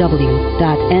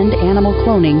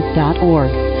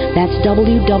www.endanimalcloning.org. That's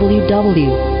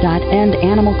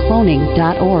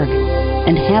www.endanimalcloning.org.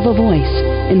 And have a voice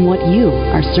in what you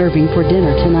are serving for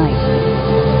dinner tonight.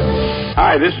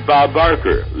 Hi, this is Bob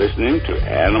Barker, listening to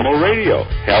Animal Radio.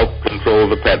 Help control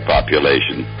the pet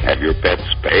population. Have your pets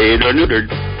spayed or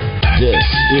neutered. This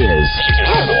is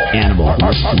Animal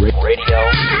Radio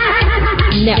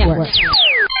Network.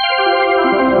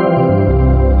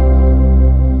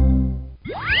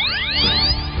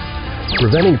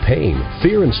 Preventing pain,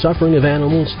 fear, and suffering of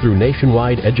animals through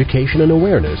nationwide education and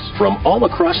awareness from all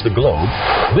across the globe.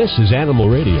 This is Animal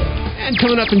Radio. And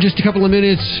coming up in just a couple of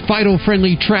minutes,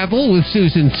 Fido-Friendly Travel with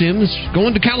Susan Sims,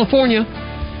 going to California.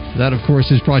 That, of course,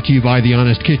 is brought to you by The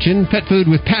Honest Kitchen. Pet food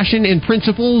with passion and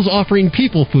principles, offering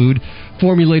people food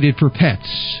formulated for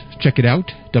pets. Check it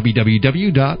out,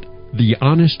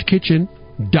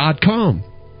 www.thehonestkitchen.com.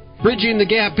 Bridging the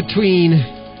gap between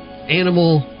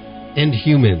animal and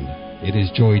human. It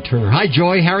is Joy Turner. Hi,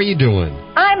 Joy. How are you doing?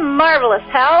 I'm marvelous,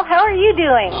 Hal. How are you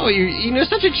doing? Oh, you're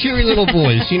such a cheery little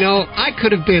voice. I could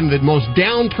have been the most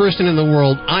down person in the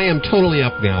world. I am totally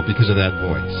up now because of that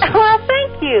voice. Well,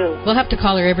 thank you. We'll have to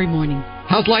call her every morning.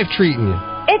 How's life treating you?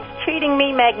 It's treating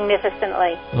me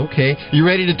magnificently. Okay. You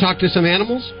ready to talk to some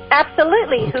animals?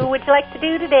 Absolutely. Okay. Who would you like to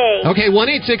do today? Okay,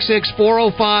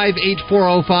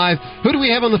 1-866-405-8405. Who do we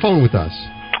have on the phone with us?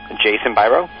 Jason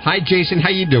Byro. Hi, Jason. How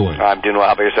you doing? I'm doing well.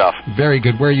 How about yourself? Very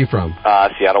good. Where are you from?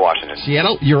 Seattle, Washington.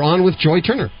 Seattle. You're on with Joy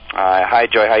Turner. Hi,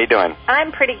 Joy. How you doing?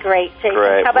 I'm pretty great, Jason.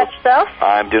 Great. How about yourself?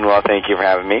 I'm doing well. Thank you for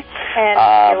having me. And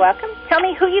you're welcome. Tell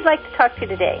me who you'd like to talk to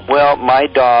today. Well, my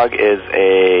dog is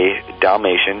a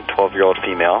Dalmatian, 12-year-old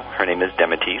female. Her name is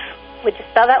Demetise. Would you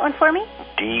spell that one for me?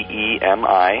 Demitise.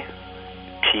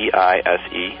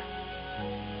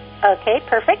 Okay,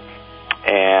 perfect.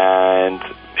 And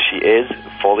she is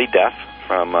fully deaf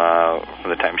from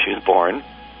the time she was born.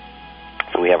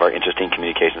 So we have our interesting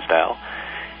communication style.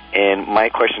 And my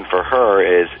question for her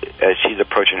is, as she's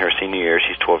approaching her senior year,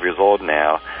 she's 12 years old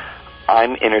now,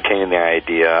 I'm entertaining the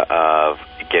idea of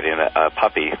getting a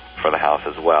puppy for the house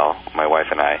as well, my wife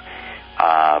and I.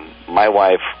 My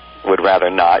wife would rather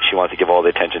not. She wants to give all the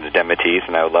attention to Demetise,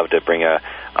 and I would love to bring a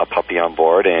puppy on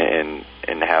board and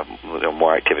have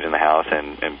more activity in the house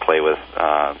and play with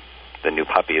the new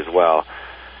puppy as well.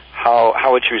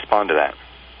 How would you respond to that?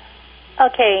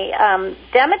 Okay,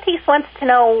 Demetise wants to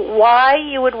know why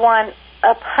you would want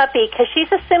a puppy, because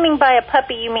she's assuming by a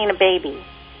puppy you mean a baby.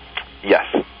 Yes.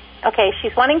 Okay,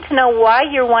 she's wanting to know why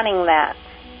you're wanting that.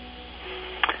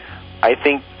 I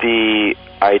think the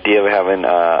idea of having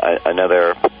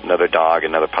another dog,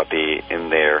 another puppy in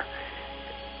there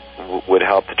would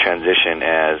help the transition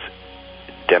as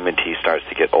Demetise starts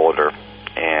to get older.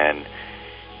 And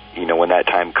when that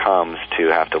time comes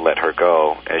to have to let her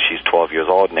go, as she's 12 years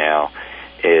old now,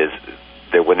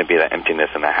 there wouldn't be that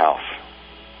emptiness in the house.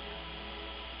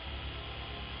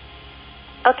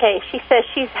 Okay, she says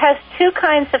she has two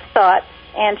kinds of thoughts,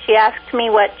 and she asked me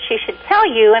what she should tell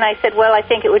you, and I said, well, I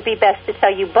think it would be best to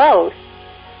tell you both.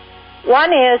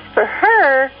 One is, for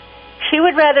her, she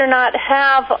would rather not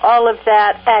have all of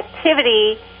that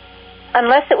activity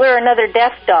unless it were another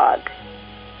deaf dog.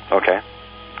 Okay.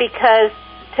 Because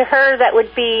to her, that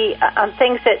would be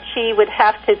things that she would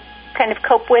have to kind of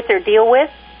cope with or deal with.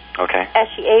 Okay. As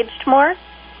she aged more.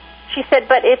 She said,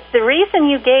 but if the reason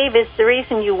you gave is the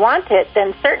reason you want it,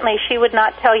 then certainly she would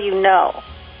not tell you no.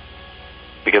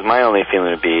 Because my only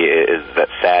feeling would be is that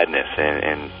sadness,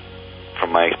 and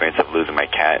from my experience of losing my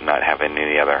cat and not having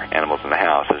any other animals in the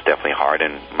house is definitely hard,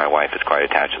 and my wife is quite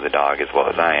attached to the dog as well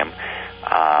as I am,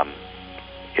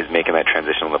 is making that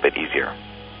transition a little bit easier,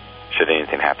 should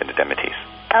anything happen to Demetise.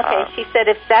 Okay, she said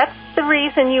if that's the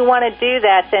reason you want to do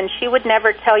that, then she would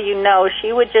never tell you no.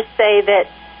 She would just say that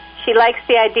she likes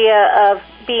the idea of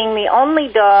being the only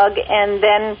dog, and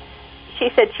then she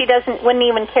said she wouldn't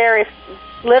even care if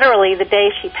literally the day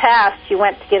she passed you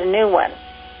went to get a new one.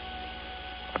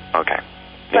 Okay.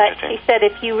 But she said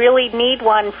if you really need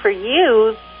one for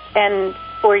you and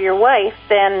for your wife,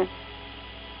 then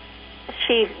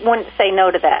she wouldn't say no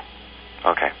to that.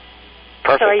 Okay.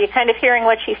 Perfect. So are you kind of hearing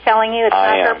what she's telling you? It's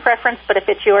I not am. her preference, but if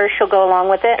it's yours, she'll go along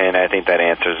with it? And I think that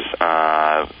answers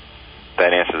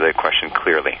the question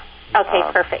clearly. Okay,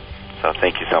 perfect. So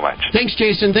thank you so much. Thanks,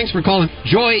 Jason. Thanks for calling.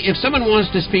 Joy, if someone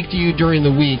wants to speak to you during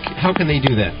the week, how can they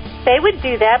do that? They would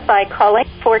do that by calling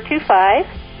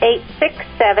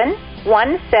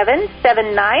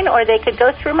 425-867-1779, or they could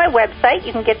go through my website.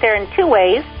 You can get there in two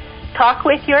ways,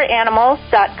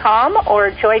 talkwithyyouranimals.com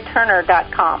or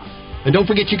joyturner.com. And don't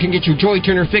forget, you can get your Joy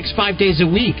Turner fix 5 days a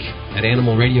week at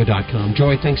animalradio.com.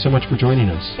 Joy, thanks so much for joining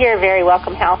us. You're very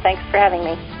welcome, Hal. Thanks for having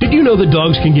me. Did you know that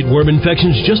dogs can get worm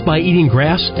infections just by eating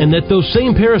grass, and that those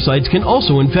same parasites can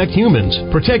also infect humans?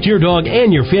 Protect your dog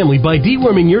and your family by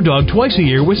deworming your dog twice a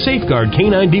year with Safeguard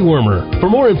Canine Dewormer. For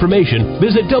more information,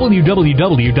 visit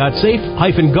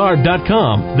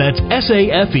www.safe-guard.com. That's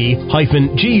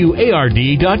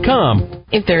SAFE-GUARD.com.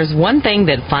 If there's one thing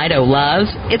that Fido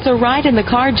loves, it's a ride in the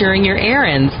car during your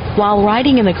errands. While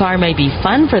riding in the car may be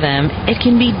fun for them, it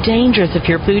can be dangerous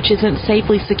if your pooch isn't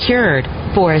safely secured.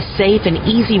 For a safe and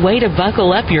easy way to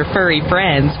buckle up your furry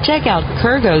friends, check out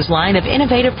Kurgo's line of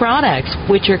innovative products,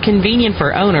 which are convenient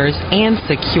for owners and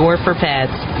secure for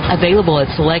pets. Available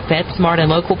at select PetSmart and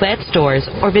local pet stores,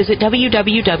 or visit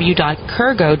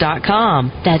www.kurgo.com.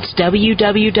 That's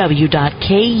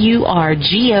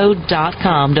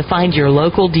www.kurgo.com to find your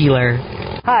local dealer.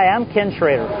 Hi, I'm Ken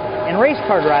Schrader. In race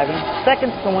car driving,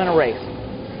 seconds can win a race.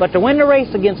 But to win the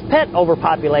race against pet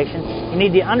overpopulation, you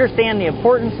need to understand the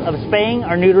importance of spaying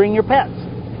or neutering your pets.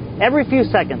 Every few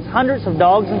seconds, hundreds of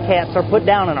dogs and cats are put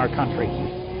down in our country.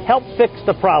 Help fix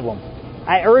the problem.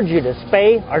 I urge you to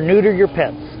spay or neuter your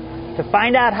pets. To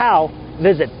find out how,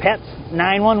 visit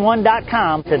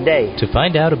pets911.com today. To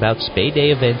find out about Spay Day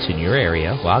events in your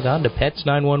area, log on to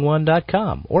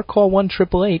pets911.com or call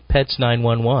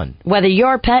 1-888-PETS-911. Whether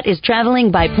your pet is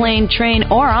traveling by plane, train,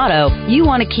 or auto, you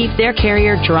want to keep their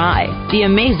carrier dry. The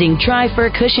amazing Dry-Fur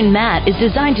Cushion Mat is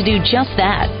designed to do just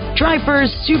that.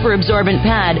 Dry-Fur's super absorbent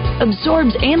pad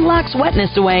absorbs and locks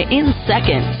wetness away in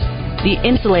seconds. The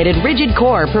insulated, rigid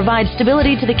core provides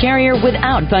stability to the carrier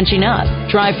without bunching up.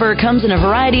 Dry-Fur comes in a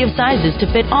variety of sizes to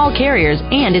fit all carriers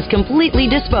and is completely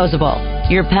disposable.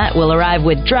 Your pet will arrive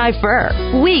with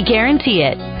Dry-Fur. We guarantee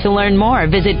it. To learn more,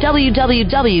 visit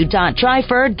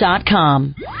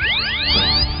www.dryfur.com.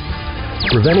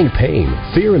 Preventing pain,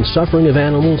 fear, and suffering of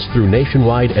animals through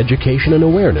nationwide education and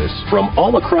awareness from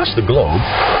all across the globe.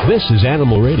 This is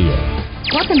Animal Radio.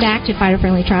 Welcome back to Fido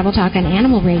Friendly Travel Talk on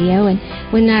Animal Radio. And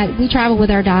when we travel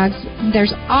with our dogs,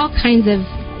 there's all kinds of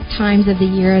times of the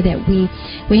year that we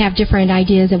have different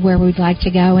ideas of where we'd like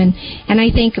to go. And I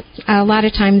think a lot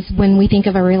of times when we think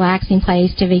of a relaxing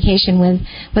place to vacation with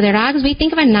our dogs, we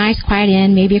think of a nice quiet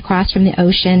inn, maybe across from the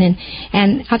ocean.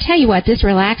 And I'll tell you what, this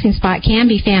relaxing spot can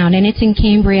be found, and it's in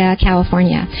Cambria,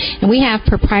 California. And we have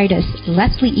proprietor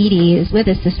Leslie Eady is with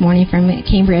us this morning from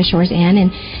Cambria Shores Inn,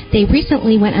 and they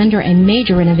recently went under a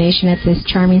major renovation at this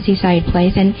charming seaside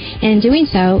place. And in doing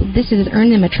so, this has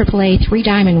earned them a AAA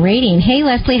 3-diamond rating. Hey,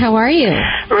 Leslie, how are you?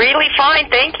 Really fine,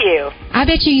 thank you. I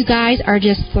bet you guys are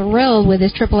just thrilled with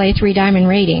this AAA 3-diamond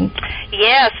rating.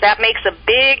 Yes, that makes a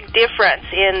big difference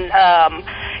in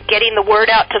getting the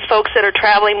word out to folks that are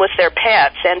traveling with their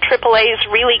pets. And AAA is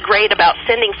really great about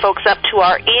sending folks up to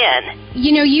our inn.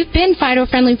 You know, you've been Fido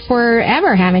Friendly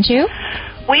forever, haven't you?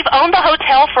 We've owned the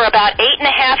hotel for about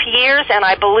 8.5 years, and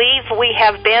I believe we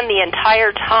have been the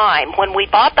entire time. When we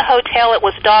bought the hotel, it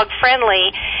was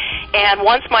dog-friendly, and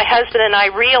once my husband and I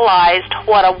realized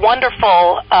what a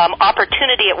wonderful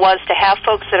opportunity it was to have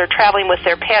folks that are traveling with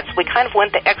their pets, we kind of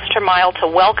went the extra mile to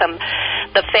welcome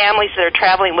the families that are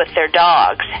traveling with their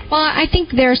dogs. Well, I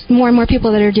think there's more and more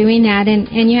people that are doing that, and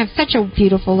you have such a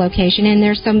beautiful location, and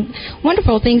there's some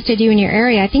wonderful things to do in your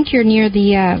area. I think you're near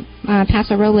the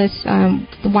Paso Robles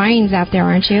wines out there,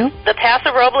 aren't you? The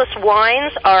Paso Robles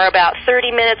wines are about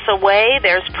 30 minutes away.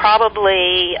 There's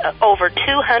probably over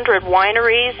 200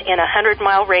 wineries in a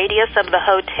 100-mile radius of the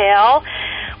hotel.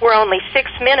 We're only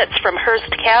 6 minutes from Hearst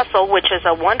Castle, which is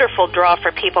a wonderful draw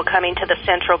for people coming to the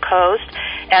Central Coast,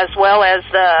 as well as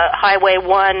the Highway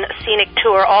 1 scenic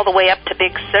tour all the way up to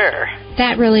Big Sur.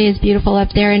 That really is beautiful up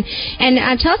there. And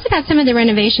tell us about some of the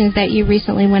renovations that you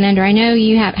recently went under. I know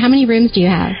you have, how many rooms do you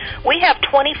have? We have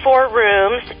 24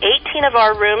 rooms. 18 of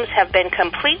our rooms have been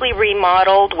completely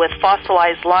remodeled with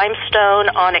fossilized limestone,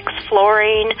 onyx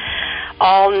flooring,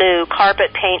 all new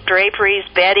carpet, paint, draperies,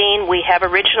 bedding. We have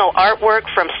original artwork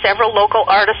from several local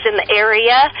artists in the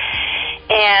area,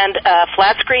 and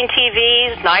flat screen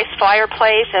TVs, nice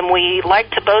fireplace, and we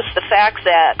like to boast the fact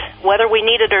that whether we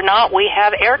need it or not, we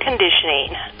have air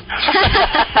conditioning.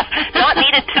 Not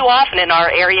needed too often in our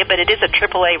area, but it is a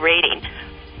AAA rating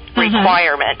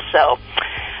requirement. So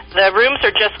the rooms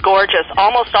are just gorgeous.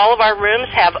 Almost all of our rooms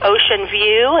have ocean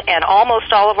view, and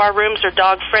almost all of our rooms are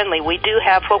dog-friendly. We do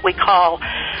have what we call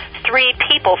 3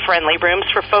 people-friendly rooms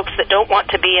for folks that don't want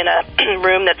to be in a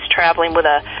room that's traveling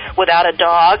without a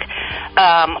dog.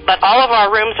 But all of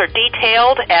our rooms are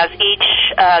detailed as each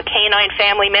canine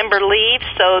family member leaves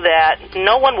so that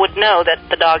no one would know that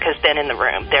the dog has been in the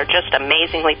room. They're just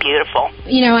amazingly beautiful.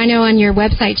 You know, I know on your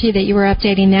website, too, that you were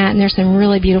updating that, and there's some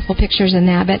really beautiful pictures in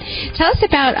that. But tell us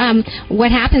about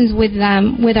what happens with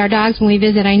our dogs when we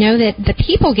visit. I know that the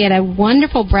people get a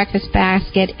wonderful breakfast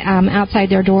basket outside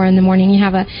their door in the morning. You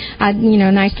have a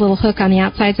nice little hook on the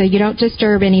outside so you don't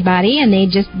disturb anybody, and they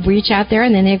just reach out there,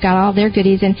 and then they've got all their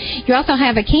goodies. And you also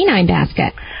have a canine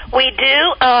basket. We do.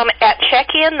 At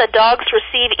check-in, the dogs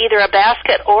receive either a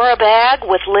basket or a bag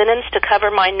with linens to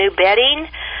cover my new bedding,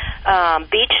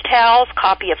 beach towels,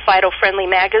 copy of Fido Friendly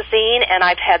magazine, and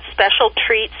I've had special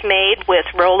treats made with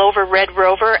Rollover Red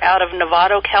Rover out of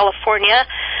Novato, California,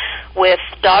 with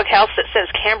doghouse that says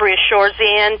Cambria Shores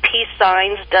Inn, peace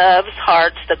signs, doves,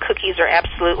 hearts. The cookies are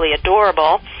absolutely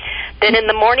adorable. Then in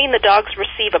the morning, the dogs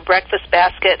receive a breakfast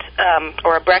basket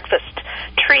or a breakfast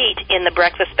treat in the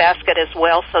breakfast basket as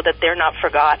well, so that they're not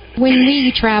forgotten. When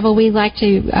we travel, we like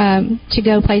to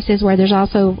go places where there's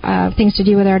also things to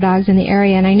do with our dogs in the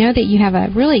area. And I know that you have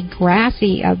a really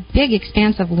grassy, a big,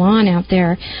 expansive lawn out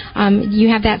there. You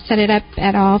have that set it up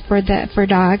at all for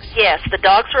dogs? Yes, the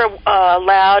dogs are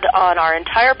allowed on our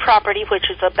entire property, which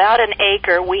is about an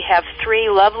acre. We have 3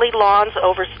 lovely lawns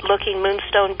overlooking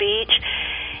Moonstone Beach.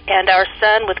 And our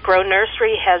son with Grow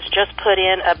Nursery has just put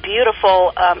in a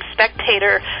beautiful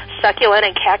spectator succulent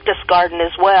and cactus garden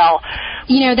as well.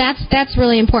 You know, that's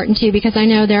really important, too, because I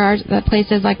know there are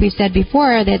places, like we said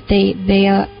before, that they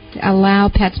allow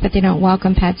pets, but they don't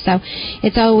welcome pets. So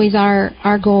it's always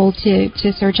our goal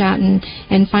to search out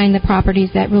and find the properties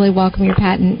that really welcome your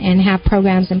pet and have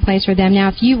programs in place for them. Now,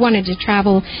 if you wanted to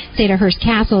travel, say, to Hearst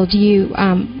Castle, do you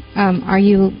are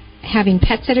you having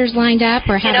pet sitters lined up,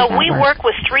 or how does that work? We work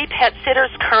with 3 pet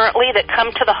sitters currently that come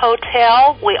to the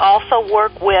hotel. We also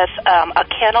work with a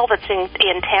kennel that's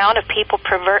in town if people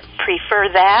prefer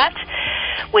that.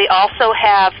 We also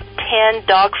have 10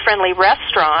 dog-friendly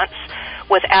restaurants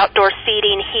with outdoor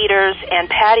seating, heaters, and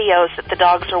patios that the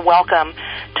dogs are welcome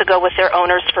to go with their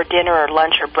owners for dinner or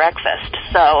lunch or breakfast.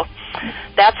 So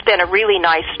that's been a really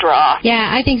nice draw.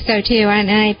 Yeah, I think so too, and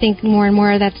I think more and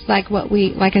more that's like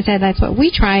I said, that's what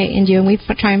we try and do, and we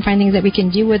try and find things that we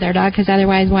can do with our dog, because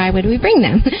otherwise, why would we bring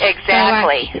them?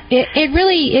 Exactly. So, it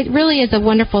really is a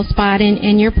wonderful spot,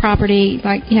 and your property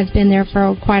has been there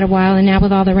for quite a while, and now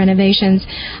with all the renovations,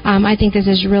 I think this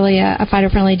is really a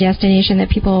fido-friendly destination that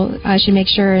people should make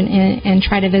sure and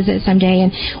try to visit someday.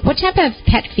 And what type of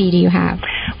pet fee do you have?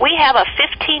 We have a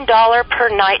 $15 per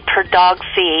night per dog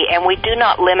fee, and we do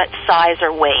not limit size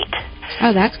or weight.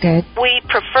 Oh, that's good. We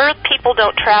prefer people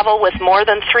don't travel with more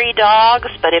than 3 dogs,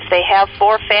 but if they have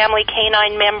 4 family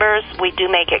canine members, we do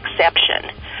make exception.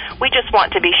 We just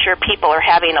want to be sure people are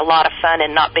having a lot of fun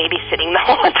and not babysitting the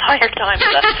whole entire time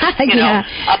as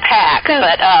a pack. So,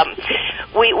 but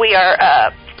we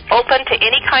are open to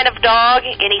any kind of dog,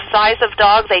 any size of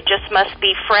dog. They just must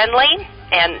be friendly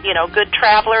and, good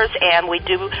travelers, and we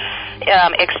do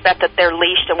expect that they're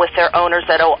leashed and with their owners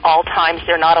at all times.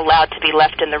 They're not allowed to be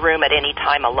left in the room at any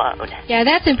time alone. Yeah,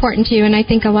 that's important, too, and I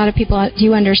think a lot of people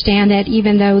do understand that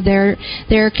even though their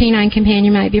canine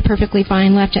companion might be perfectly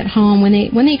fine left at home,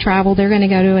 when they travel, they're going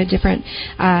to go to a different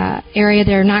area.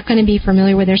 They're not going to be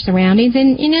familiar with their surroundings,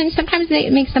 and, sometimes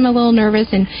it makes them a little nervous,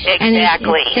 and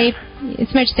it's safe.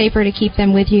 It's much safer to keep them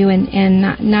with you and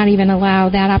not even allow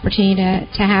that opportunity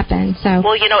to happen. So,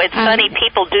 well, it's funny.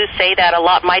 People do say that a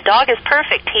lot. My dog is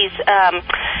perfect. He's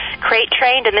crate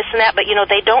trained and this and that, but,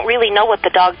 they don't really know what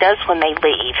the dog does when they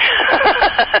leave.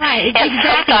 Right,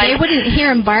 exactly. They wouldn't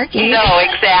hear him barking. No,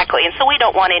 exactly. And so we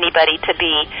don't want anybody to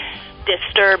be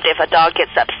disturbed if a dog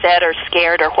gets upset or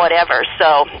scared or whatever.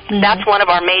 So that's one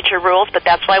of our major rules, but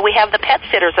that's why we have the pet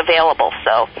sitters available.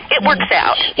 So it works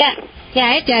out. Yeah.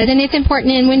 Yeah, it does, and it's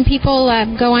important. And when people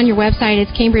go on your website,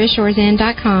 it's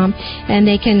CambriaShoresInn.com, and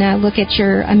they can look at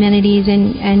your amenities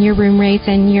and your room rates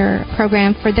and your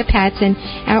program for the pets, and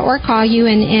or call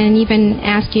you and even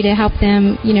ask you to help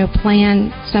them,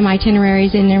 plan some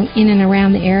itineraries in and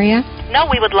around the area.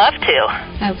 No, we would love to.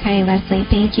 Okay, Leslie,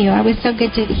 thank you. It was so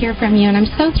good to hear from you, and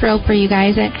I'm so thrilled for you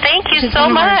guys. Thank you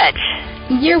so much.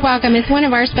 You're welcome. It's one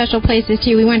of our special places,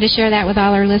 too. We wanted to share that with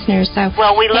all our listeners. So,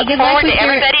 well, we look forward to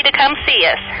everybody to come see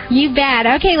us. You bet.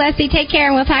 Okay, Leslie, take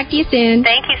care, and we'll talk to you soon.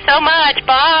 Thank you so much.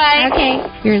 Bye. Okay.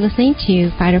 You're listening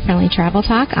to Fido Friendly Travel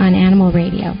Talk on Animal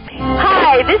Radio.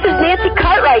 Hi, this is Nancy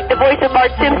Cartwright, the voice of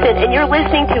Bart Simpson, and you're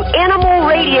listening to Animal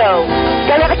Radio.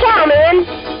 Gotta have a cow, man.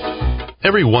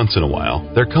 Every once in a while,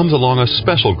 there comes along a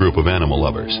special group of animal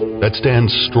lovers that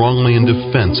stands strongly in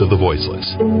defense of the voiceless.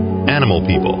 Animal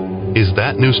people. is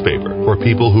that newspaper for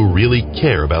people who really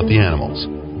care about the animals.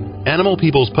 Animal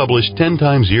People's published 10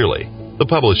 times yearly. The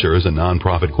publisher is a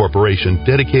nonprofit corporation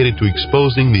dedicated to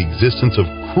exposing the existence of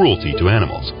cruelty to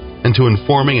animals and to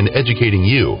informing and educating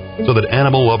you so that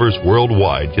animal lovers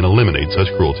worldwide can eliminate such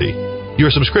cruelty.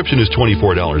 Your subscription is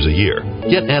 $24 a year.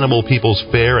 Get Animal People's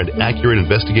fair and accurate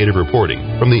investigative reporting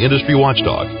from the industry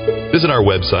watchdog. Visit our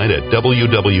website at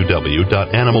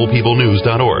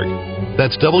www.animalpeoplenews.org.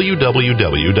 That's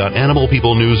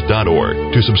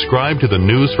www.animalpeoplenews.org to subscribe to the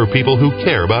news for people who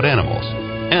care about animals.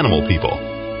 Animal People.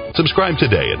 Subscribe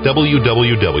today at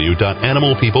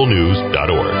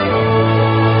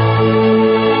www.animalpeoplenews.org.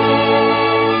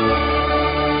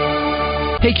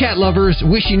 Hey, cat lovers,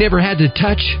 wish you never had to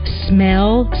touch,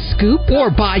 smell, scoop,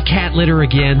 or buy cat litter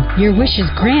again? Your wish is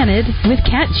granted with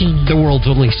Cat Genie, the world's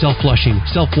only self-flushing,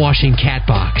 self-washing cat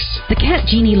box. The Cat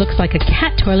Genie looks like a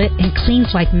cat toilet and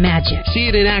cleans like magic. See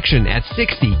it in action at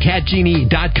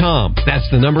 60catgenie.com. That's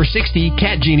the number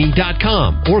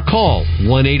 60catgenie.com. Or call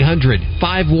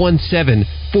 1-800-517-4289.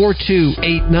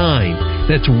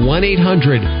 That's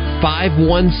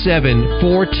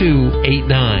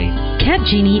 1-800-517-4289. Cat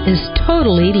Genie is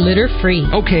totally litter-free.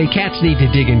 Okay, cats need to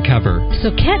dig and cover.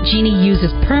 So Cat Genie uses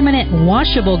permanent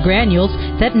washable granules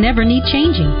that never need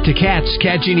changing. To cats,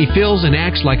 Cat Genie fills and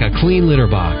acts like a clean litter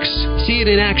box. See it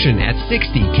in action at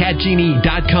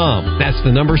 60catgenie.com. That's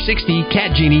the number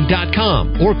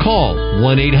 60catgenie.com. Or call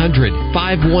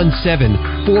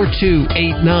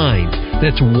 1-800-517-4289.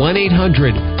 That's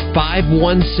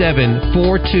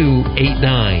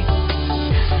 1-800-517-4289.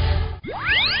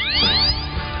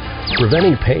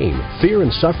 Preventing pain, fear,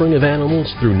 and suffering of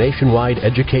animals through nationwide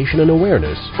education and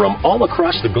awareness from all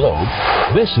across the globe.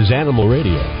 This is Animal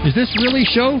Radio. Is this really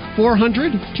show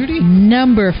 400, Judy?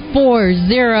 Number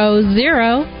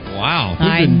 400. Wow.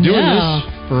 We've been doing this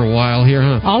for a while here,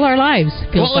 huh? All our lives,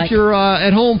 feels well, like. If you're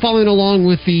at home following along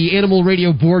with the Animal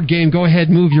Radio board game, go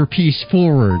ahead, move your piece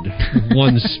forward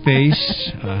one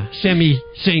space. Sammy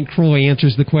St. Croix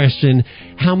answers the question,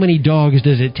 how many dogs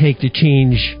does it take to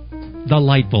change the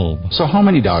light bulb? So how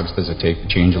many dogs does it take to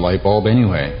change a light bulb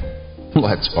anyway?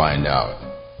 Let's find out.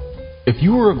 If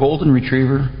you were a golden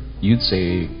retriever, you'd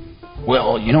say,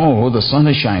 well, you know, the sun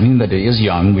is shining, the day is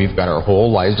young, we've got our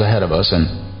whole lives ahead of us, and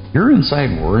you're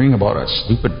inside worrying about a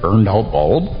stupid burned out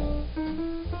bulb?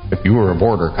 If you were a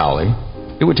border collie,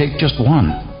 it would take just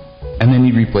one, and then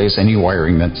you'd replace any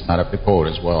wiring that's not up to code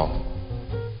as well.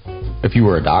 If you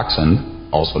were a dachshund,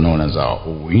 also known as a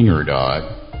wiener dog,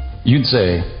 you'd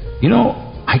say, you know,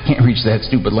 I can't reach that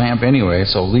stupid lamp anyway,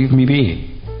 so leave me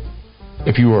be.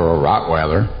 If you were a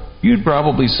Rottweiler, you'd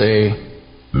probably say,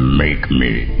 make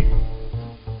me.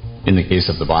 In the case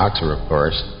of the boxer, of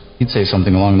course, he'd say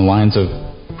something along the lines of,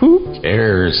 who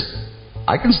cares?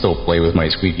 I can still play with my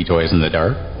squeaky toys in the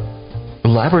dark. The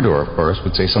Labrador, of course,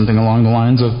 would say something along the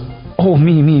lines of, oh,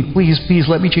 me, please,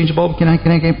 let me change a bulb. Can I,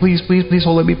 please,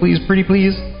 oh, let me, please, pretty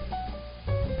please.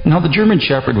 Now, the German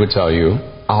Shepherd would tell you,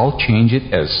 I'll change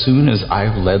it as soon as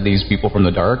I've led these people from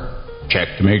the dark,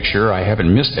 check to make sure I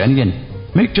haven't missed any, and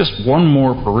make just one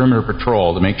more perimeter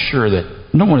patrol to make sure that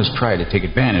no one has tried to take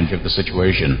advantage of the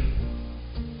situation.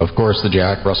 Of course, the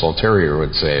Jack Russell Terrier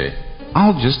would say,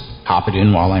 I'll just pop it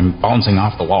in while I'm bouncing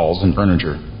off the walls and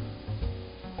furniture.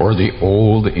 Or the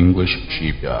old English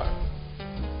sheepdog.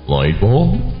 Light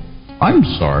bulb? I'm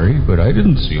sorry, but I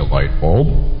didn't see a light bulb.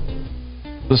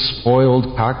 The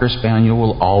spoiled Cocker Spaniel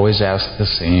will always ask the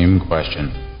same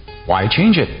question. Why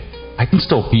change it? I can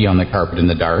still pee on the carpet in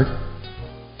the dark.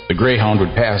 The Greyhound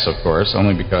would pass, of course,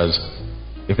 only because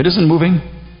if it isn't moving,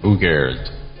 who cares?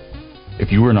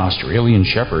 If you were an Australian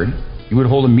Shepherd, you would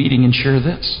hold a meeting and share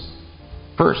this.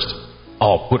 First,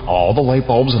 I'll put all the light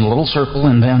bulbs in a little circle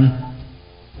and then...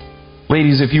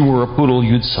 Ladies, if you were a poodle,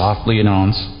 you'd softly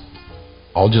announce,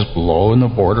 I'll just blow in the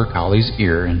border collie's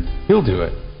ear and he'll do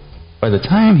it. By the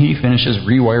time he finishes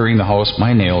rewiring the house,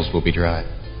 my nails will be dry.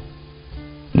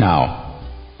 Now,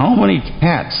 how many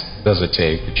cats does it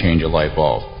take to change a light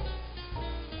bulb?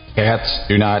 Cats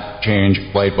do not change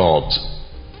light bulbs.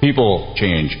 People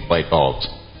change light bulbs.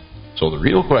 So the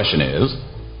real question is,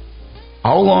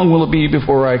 how long will it be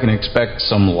before I can expect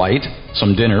some light,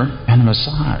 some dinner, and a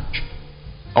massage?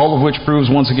 All of which proves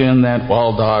once again that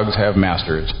while dogs have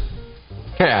masters,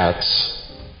 cats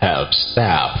have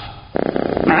staff.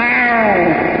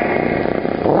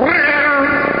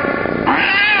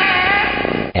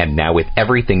 And now with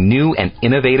everything new and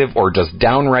innovative or just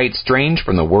downright strange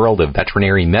from the world of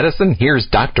veterinary medicine, here's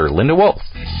Dr. Linda Wolf.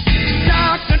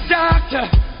 Doctor,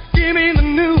 give me the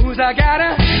news. I got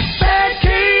a bad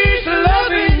case of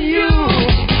loving you.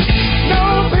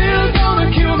 No pill's gonna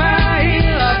cure my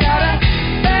ill. I got a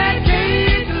bad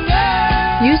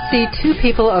two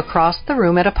people across the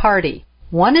room at a party.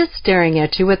 One is staring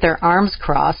at you with their arms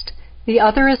crossed. The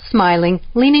other is smiling,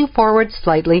 leaning forward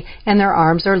slightly, and their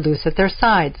arms are loose at their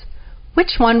sides.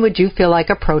 Which one would you feel like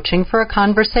approaching for a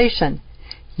conversation?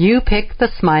 You pick the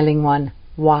smiling one.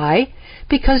 Why?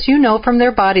 Because you know from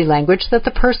their body language that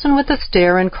the person with the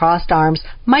stare and crossed arms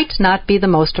might not be the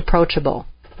most approachable.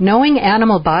 Knowing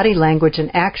animal body language and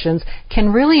actions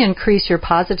can really increase your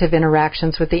positive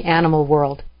interactions with the animal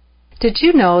world. Did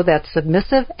you know that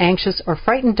submissive, anxious, or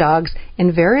frightened dogs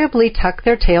invariably tuck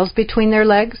their tails between their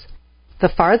legs? The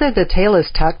farther the tail is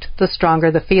tucked, the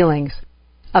stronger the feelings.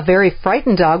 A very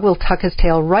frightened dog will tuck his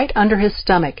tail right under his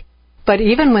stomach. But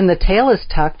even when the tail is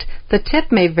tucked, the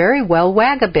tip may very well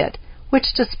wag a bit,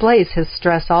 which displays his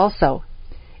stress also.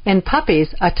 In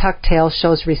puppies, a tucked tail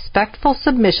shows respectful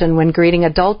submission when greeting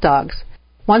adult dogs.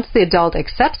 Once the adult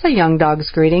accepts a young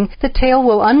dog's greeting, the tail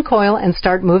will uncoil and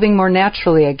start moving more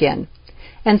naturally again.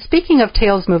 And speaking of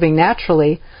tails moving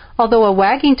naturally, although a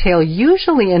wagging tail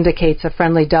usually indicates a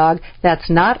friendly dog, that's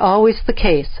not always the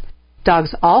case.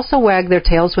 Dogs also wag their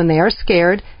tails when they are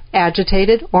scared,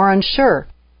 agitated, or unsure.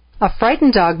 A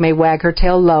frightened dog may wag her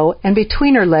tail low and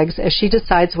between her legs as she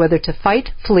decides whether to fight,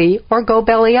 flee, or go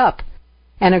belly up.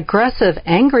 An aggressive,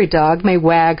 angry dog may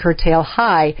wag her tail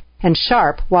high and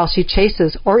sharp while she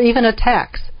chases or even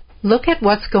attacks. Look at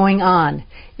what's going on.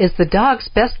 Is the dog's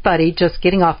best buddy just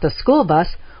getting off the school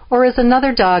bus, or is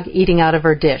another dog eating out of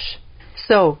her dish?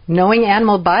 So, knowing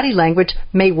animal body language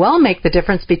may well make the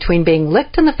difference between being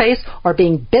licked in the face or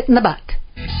being bit in the butt.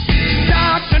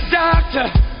 Doctor,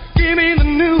 doctor, give me the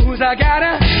news. I got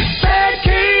a bad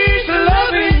case of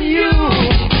loving you.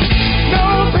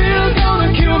 No pill's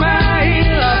gonna cure my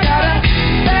ill. I got a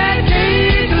bad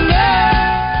case of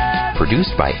love.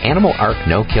 Produced by Animal Ark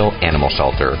No-Kill Animal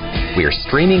Shelter. We are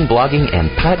streaming, blogging, and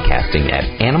podcasting at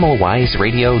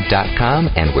AnimalWiseRadio.com,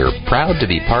 and we're proud to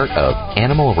be part of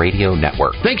Animal Radio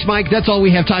Network. Thanks, Mike. That's all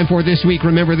we have time for this week.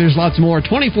 Remember, there's lots more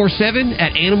 24/7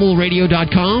 at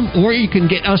AnimalRadio.com, or you can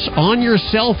get us on your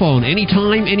cell phone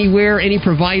anytime, anywhere, any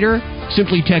provider.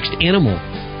 Simply text ANIMAL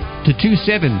to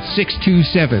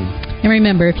 27627. And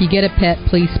remember, if you get a pet,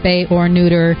 please spay or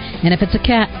neuter. And if it's a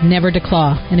cat, never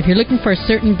declaw. And if you're looking for a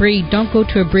certain breed, don't go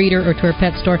to a breeder or to a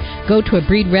pet store. Go to a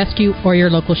breed rescue or your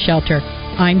local shelter.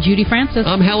 I'm Judy Francis.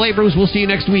 I'm Hal Abrams. We'll see you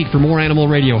next week for more Animal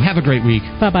Radio. Have a great week.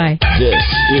 Bye-bye. This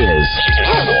is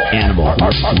Animal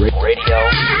Radio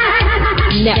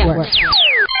Network.